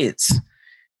kids.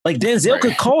 Like Denzel Right.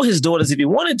 could call his daughters if he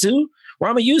wanted to.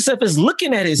 Rami Youssef is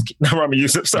looking at his not Rami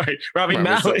Youssef, sorry, Rami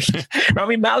Malek.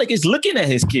 Rami Malek is looking at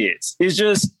his kids. It's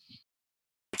just,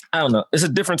 I don't know. It's a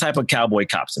different type of cowboy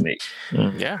cops to me.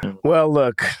 Yeah. Well,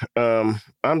 look,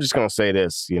 I'm just gonna say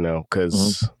this,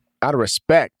 because out of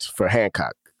respect for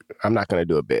Hancock, I'm not gonna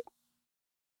do a bit.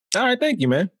 All right, thank you,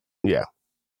 man. Yeah.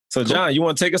 So, John, you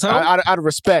want to take us home? Out of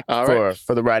respect All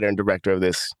for the writer and director of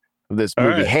this All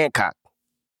movie, right. Hancock,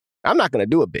 I'm not gonna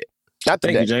do a bit. Not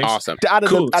Thank today. you, James. Awesome. Out of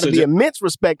Cool. the, out So of the ju- immense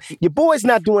respect, your boy's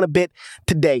not doing a bit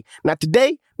today. Not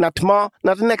today, not tomorrow,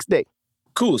 not the next day.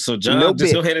 Cool. So, John, No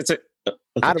just bit. go ahead and take.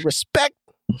 Out of respect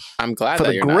I'm glad for that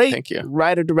the you're not. great Thank you.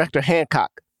 writer-director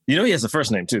Hancock. You know he has a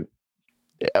first name too.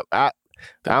 I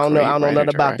don't know. I don't know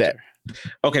nothing about that.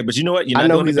 Okay, but you know what? You're not I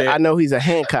know going to he's. bed. I know he's a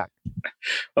Hancock.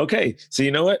 Okay, so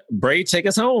you know what? Bray, take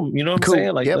us home. You know what I'm Cool.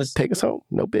 saying? Like, Yep. let's Take us home.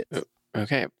 No bit.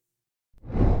 Okay.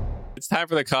 It's time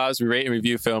for the cause. We rate and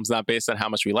review films not based on how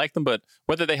much we like them, but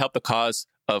whether they help the cause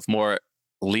of more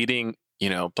leading,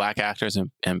 black actors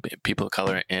and people of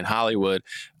color in Hollywood.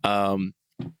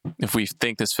 If we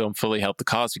think this film fully helped the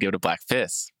cause, we give it a black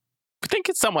fist. If we think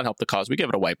it somewhat helped the cause, we give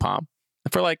it a white palm.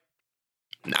 If we're like,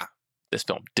 nah, this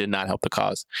film did not help the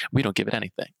cause, we don't give it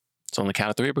anything. So on the count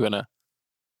of three, we're gonna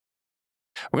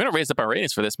raise up our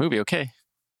ratings for this movie. Okay.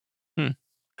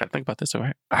 Gotta think about this, all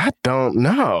right? I don't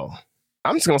know.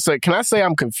 I'm just gonna say. Can I say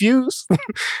I'm confused?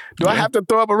 Do I Yeah. have to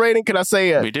throw up a rating? Can I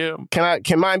say? We do.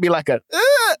 Can mine be like a?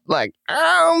 Like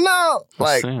I don't know. Let's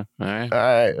Like see. All right. all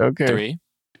right. Okay. 3,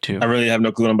 2, I really have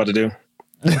no clue what I'm about to do.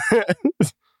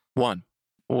 1.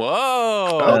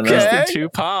 Whoa. Okay. Less than 2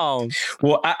 pounds.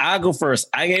 Well, I go first.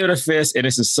 I gave it a fist, and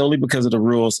this is solely because of the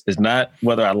rules. It's not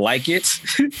whether I like it.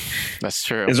 That's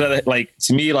true. It's rather like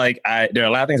to me, like there are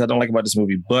a lot of things I don't like about this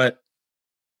movie, but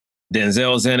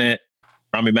Denzel's in it,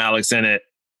 Rami Malek's in it.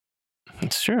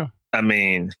 It's true. I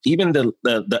mean, even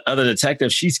the other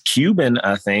detective, she's Cuban,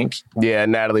 I think. Yeah,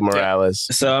 Natalie Morales.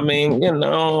 So I mean,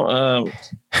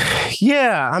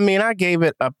 Yeah, I mean, I gave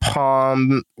it a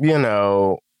palm.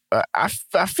 I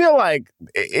feel like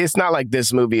it's not like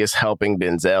this movie is helping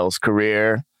Denzel's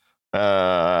career,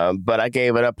 but I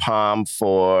gave it a palm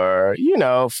for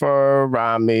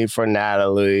Rami, for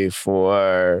Natalie,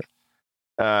 for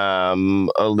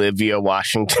Olivia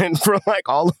Washington, for like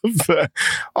all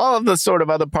of the sort of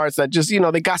other parts that just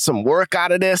they got some work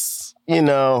out of this,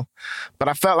 but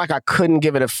I felt like I couldn't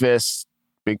give it a fist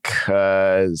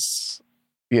because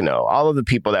all of the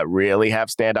people that really have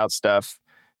standout stuff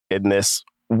in this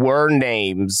were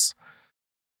names.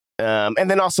 And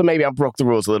then also maybe I broke the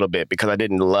rules a little bit because I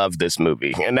didn't love this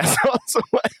movie. And that's also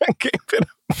why I gave it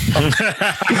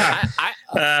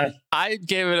I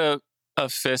gave it a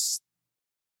fist.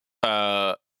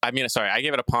 I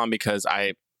gave it a palm because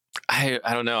I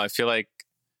don't know. I feel like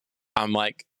I'm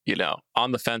like,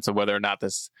 on the fence of whether or not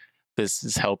this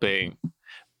is helping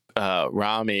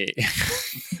Rami.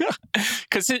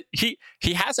 Because he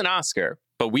has an Oscar,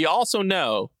 but we also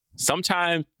know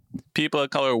sometimes people of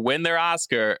color win their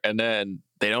Oscar and then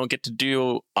they don't get to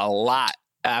do a lot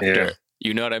after. Yeah.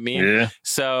 You know what I mean? yeah.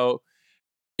 So,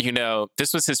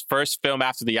 this was his first film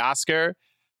after the Oscar.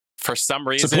 For some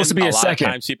reason, Supposed to be a his lot second.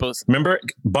 of times people. Remember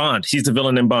Bond? He's the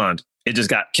villain in Bond. It just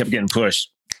kept getting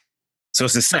pushed. So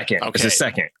it's his second. It's Okay. his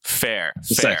second. Fair. It's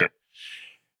his second.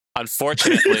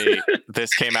 Unfortunately,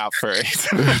 this came out first.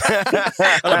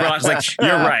 LeBron's like,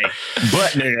 you're right.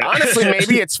 But nigga. honestly,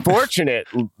 maybe it's fortunate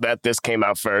that this came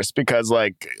out first because,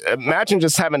 like, imagine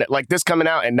just having it like this coming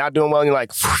out and not doing well. And you're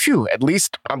like, phew, at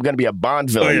least I'm going to be a Bond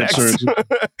villain yeah, next. true.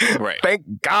 Right.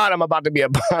 Thank God I'm about to be a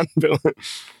Bond villain.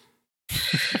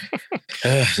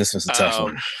 This was a tough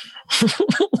one.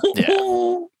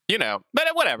 Yeah. But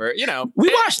whatever,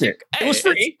 We watched it. It was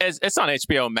free. It's on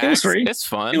HBO Max. It was free. It's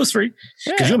fun. It was free.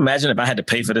 Yeah. Could you imagine if I had to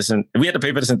pay for this and if we had to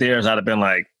pay for this in theaters, I'd have been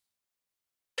like,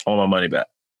 I want my money back.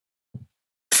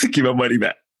 Give my money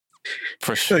back.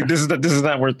 For sure. Like this is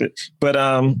not worth it. But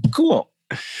cool.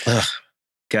 Ugh.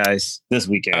 Guys, this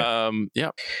weekend.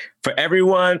 Yeah. For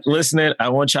everyone listening, I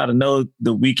want y'all to know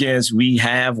the weekends we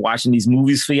have watching these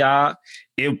movies for y'all.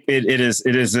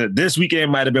 This weekend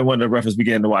might have been one of the roughest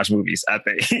weekends to watch movies, I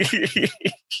think. This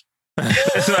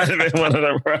might have been one of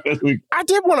the roughest weekends. I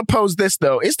did want to pose this,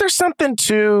 though. Is there something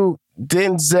to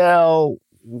Denzel,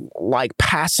 like,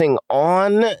 passing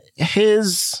on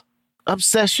his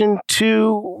obsession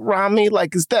to Rami?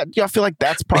 Like, is that, y'all feel like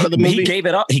that's part of the movie? He gave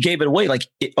it up. He gave it away. Like,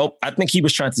 I think he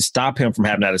was trying to stop him from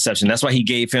having that obsession. That's why he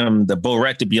gave him the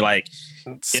Borat to be like,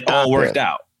 it all worked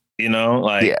out.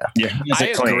 Like, Yeah. he's I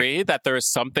a claim. agree that there is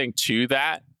something to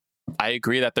that. I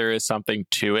agree that there is something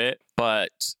to it, but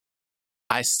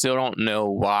I still don't know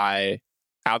why,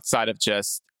 outside of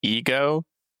just ego,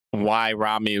 why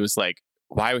Rami was like,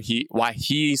 why he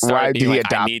started being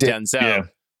like, I need Denzel.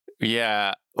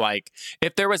 Yeah, like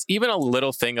if there was even a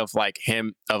little thing of like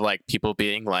him, of like people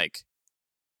being like,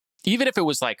 even if it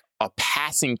was like a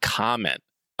passing comment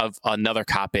of another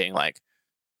cop being like,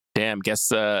 damn,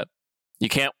 guess you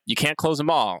can't close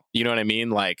them all. You know what I mean?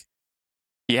 Like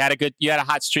you had a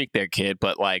hot streak there, kid,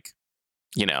 but like,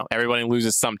 you know, everybody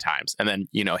loses sometimes. And then,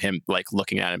 you know, him like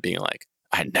looking at him being like,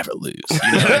 I never lose. You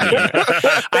know what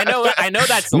I mean? I know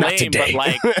that's lame, but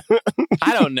like,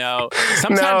 I don't know.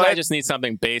 Sometimes I just need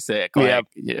something basic. Like,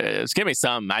 just give me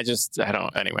some.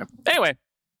 Anyway,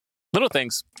 little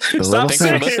things. Thanks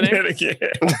for listening.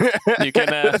 You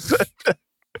can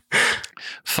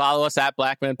follow us at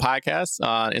Blackman Podcast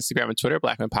on Instagram and Twitter.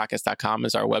 BlackmanPodcast.com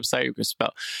is our website. You can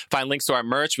find links to our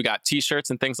merch. We got t-shirts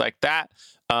and things like that.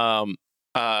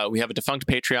 We have a defunct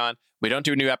Patreon. We don't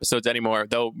do new episodes anymore,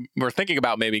 though we're thinking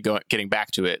about maybe getting back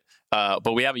to it.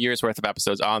 But we have a year's worth of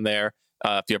episodes on there.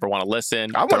 If you ever want to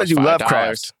listen, I want to do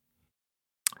Lovecraft.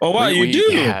 Oh, wow, you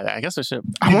do? Yeah, I guess we should.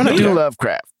 I want to do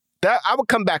Lovecraft. I would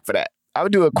come back for that. I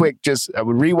would do a quick, I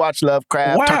would rewatch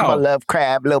Lovecraft, talk about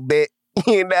Lovecraft a little bit.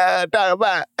 You know, talk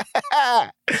about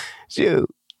shoot.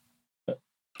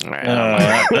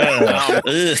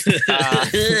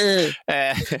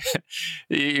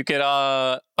 You could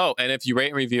and if you rate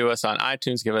and review us on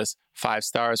iTunes, give us 5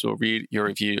 stars. We'll read your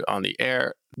review on the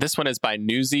air. This one is by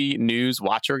Newsy News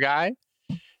Watcher Guy.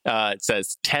 It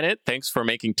says, Tenet, thanks for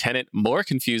making Tenet more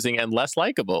confusing and less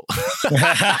likable.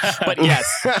 But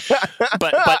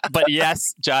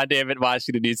yes, John David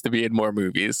Washington needs to be in more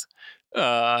movies.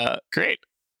 Great.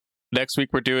 Next week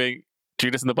we're doing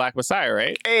Judas and the Black Messiah,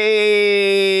 right?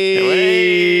 Hey.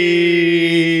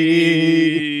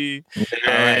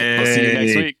 All right, we'll see you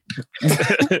next week.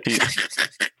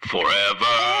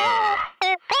 Forever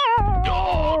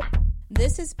Dog.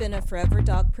 This has been a Forever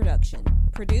Dog production,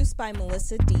 produced by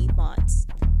Melissa D. Montz,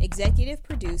 executive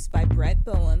produced by Brett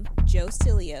Boehm, Joe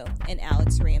Cilio, and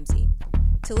Alex Ramsey.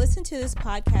 To listen to this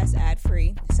podcast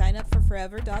ad-free, sign up for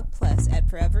Forever Dog Plus at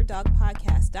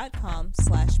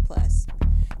foreverdogpodcast.com/plus.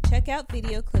 Check out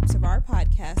video clips of our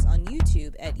podcast on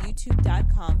YouTube at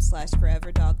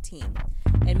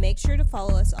youtube.com/foreverdogteam. And make sure to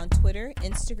follow us on Twitter,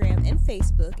 Instagram, and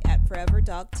Facebook at Forever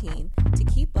Dog Team to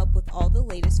keep up with all the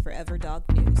latest Forever Dog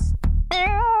news.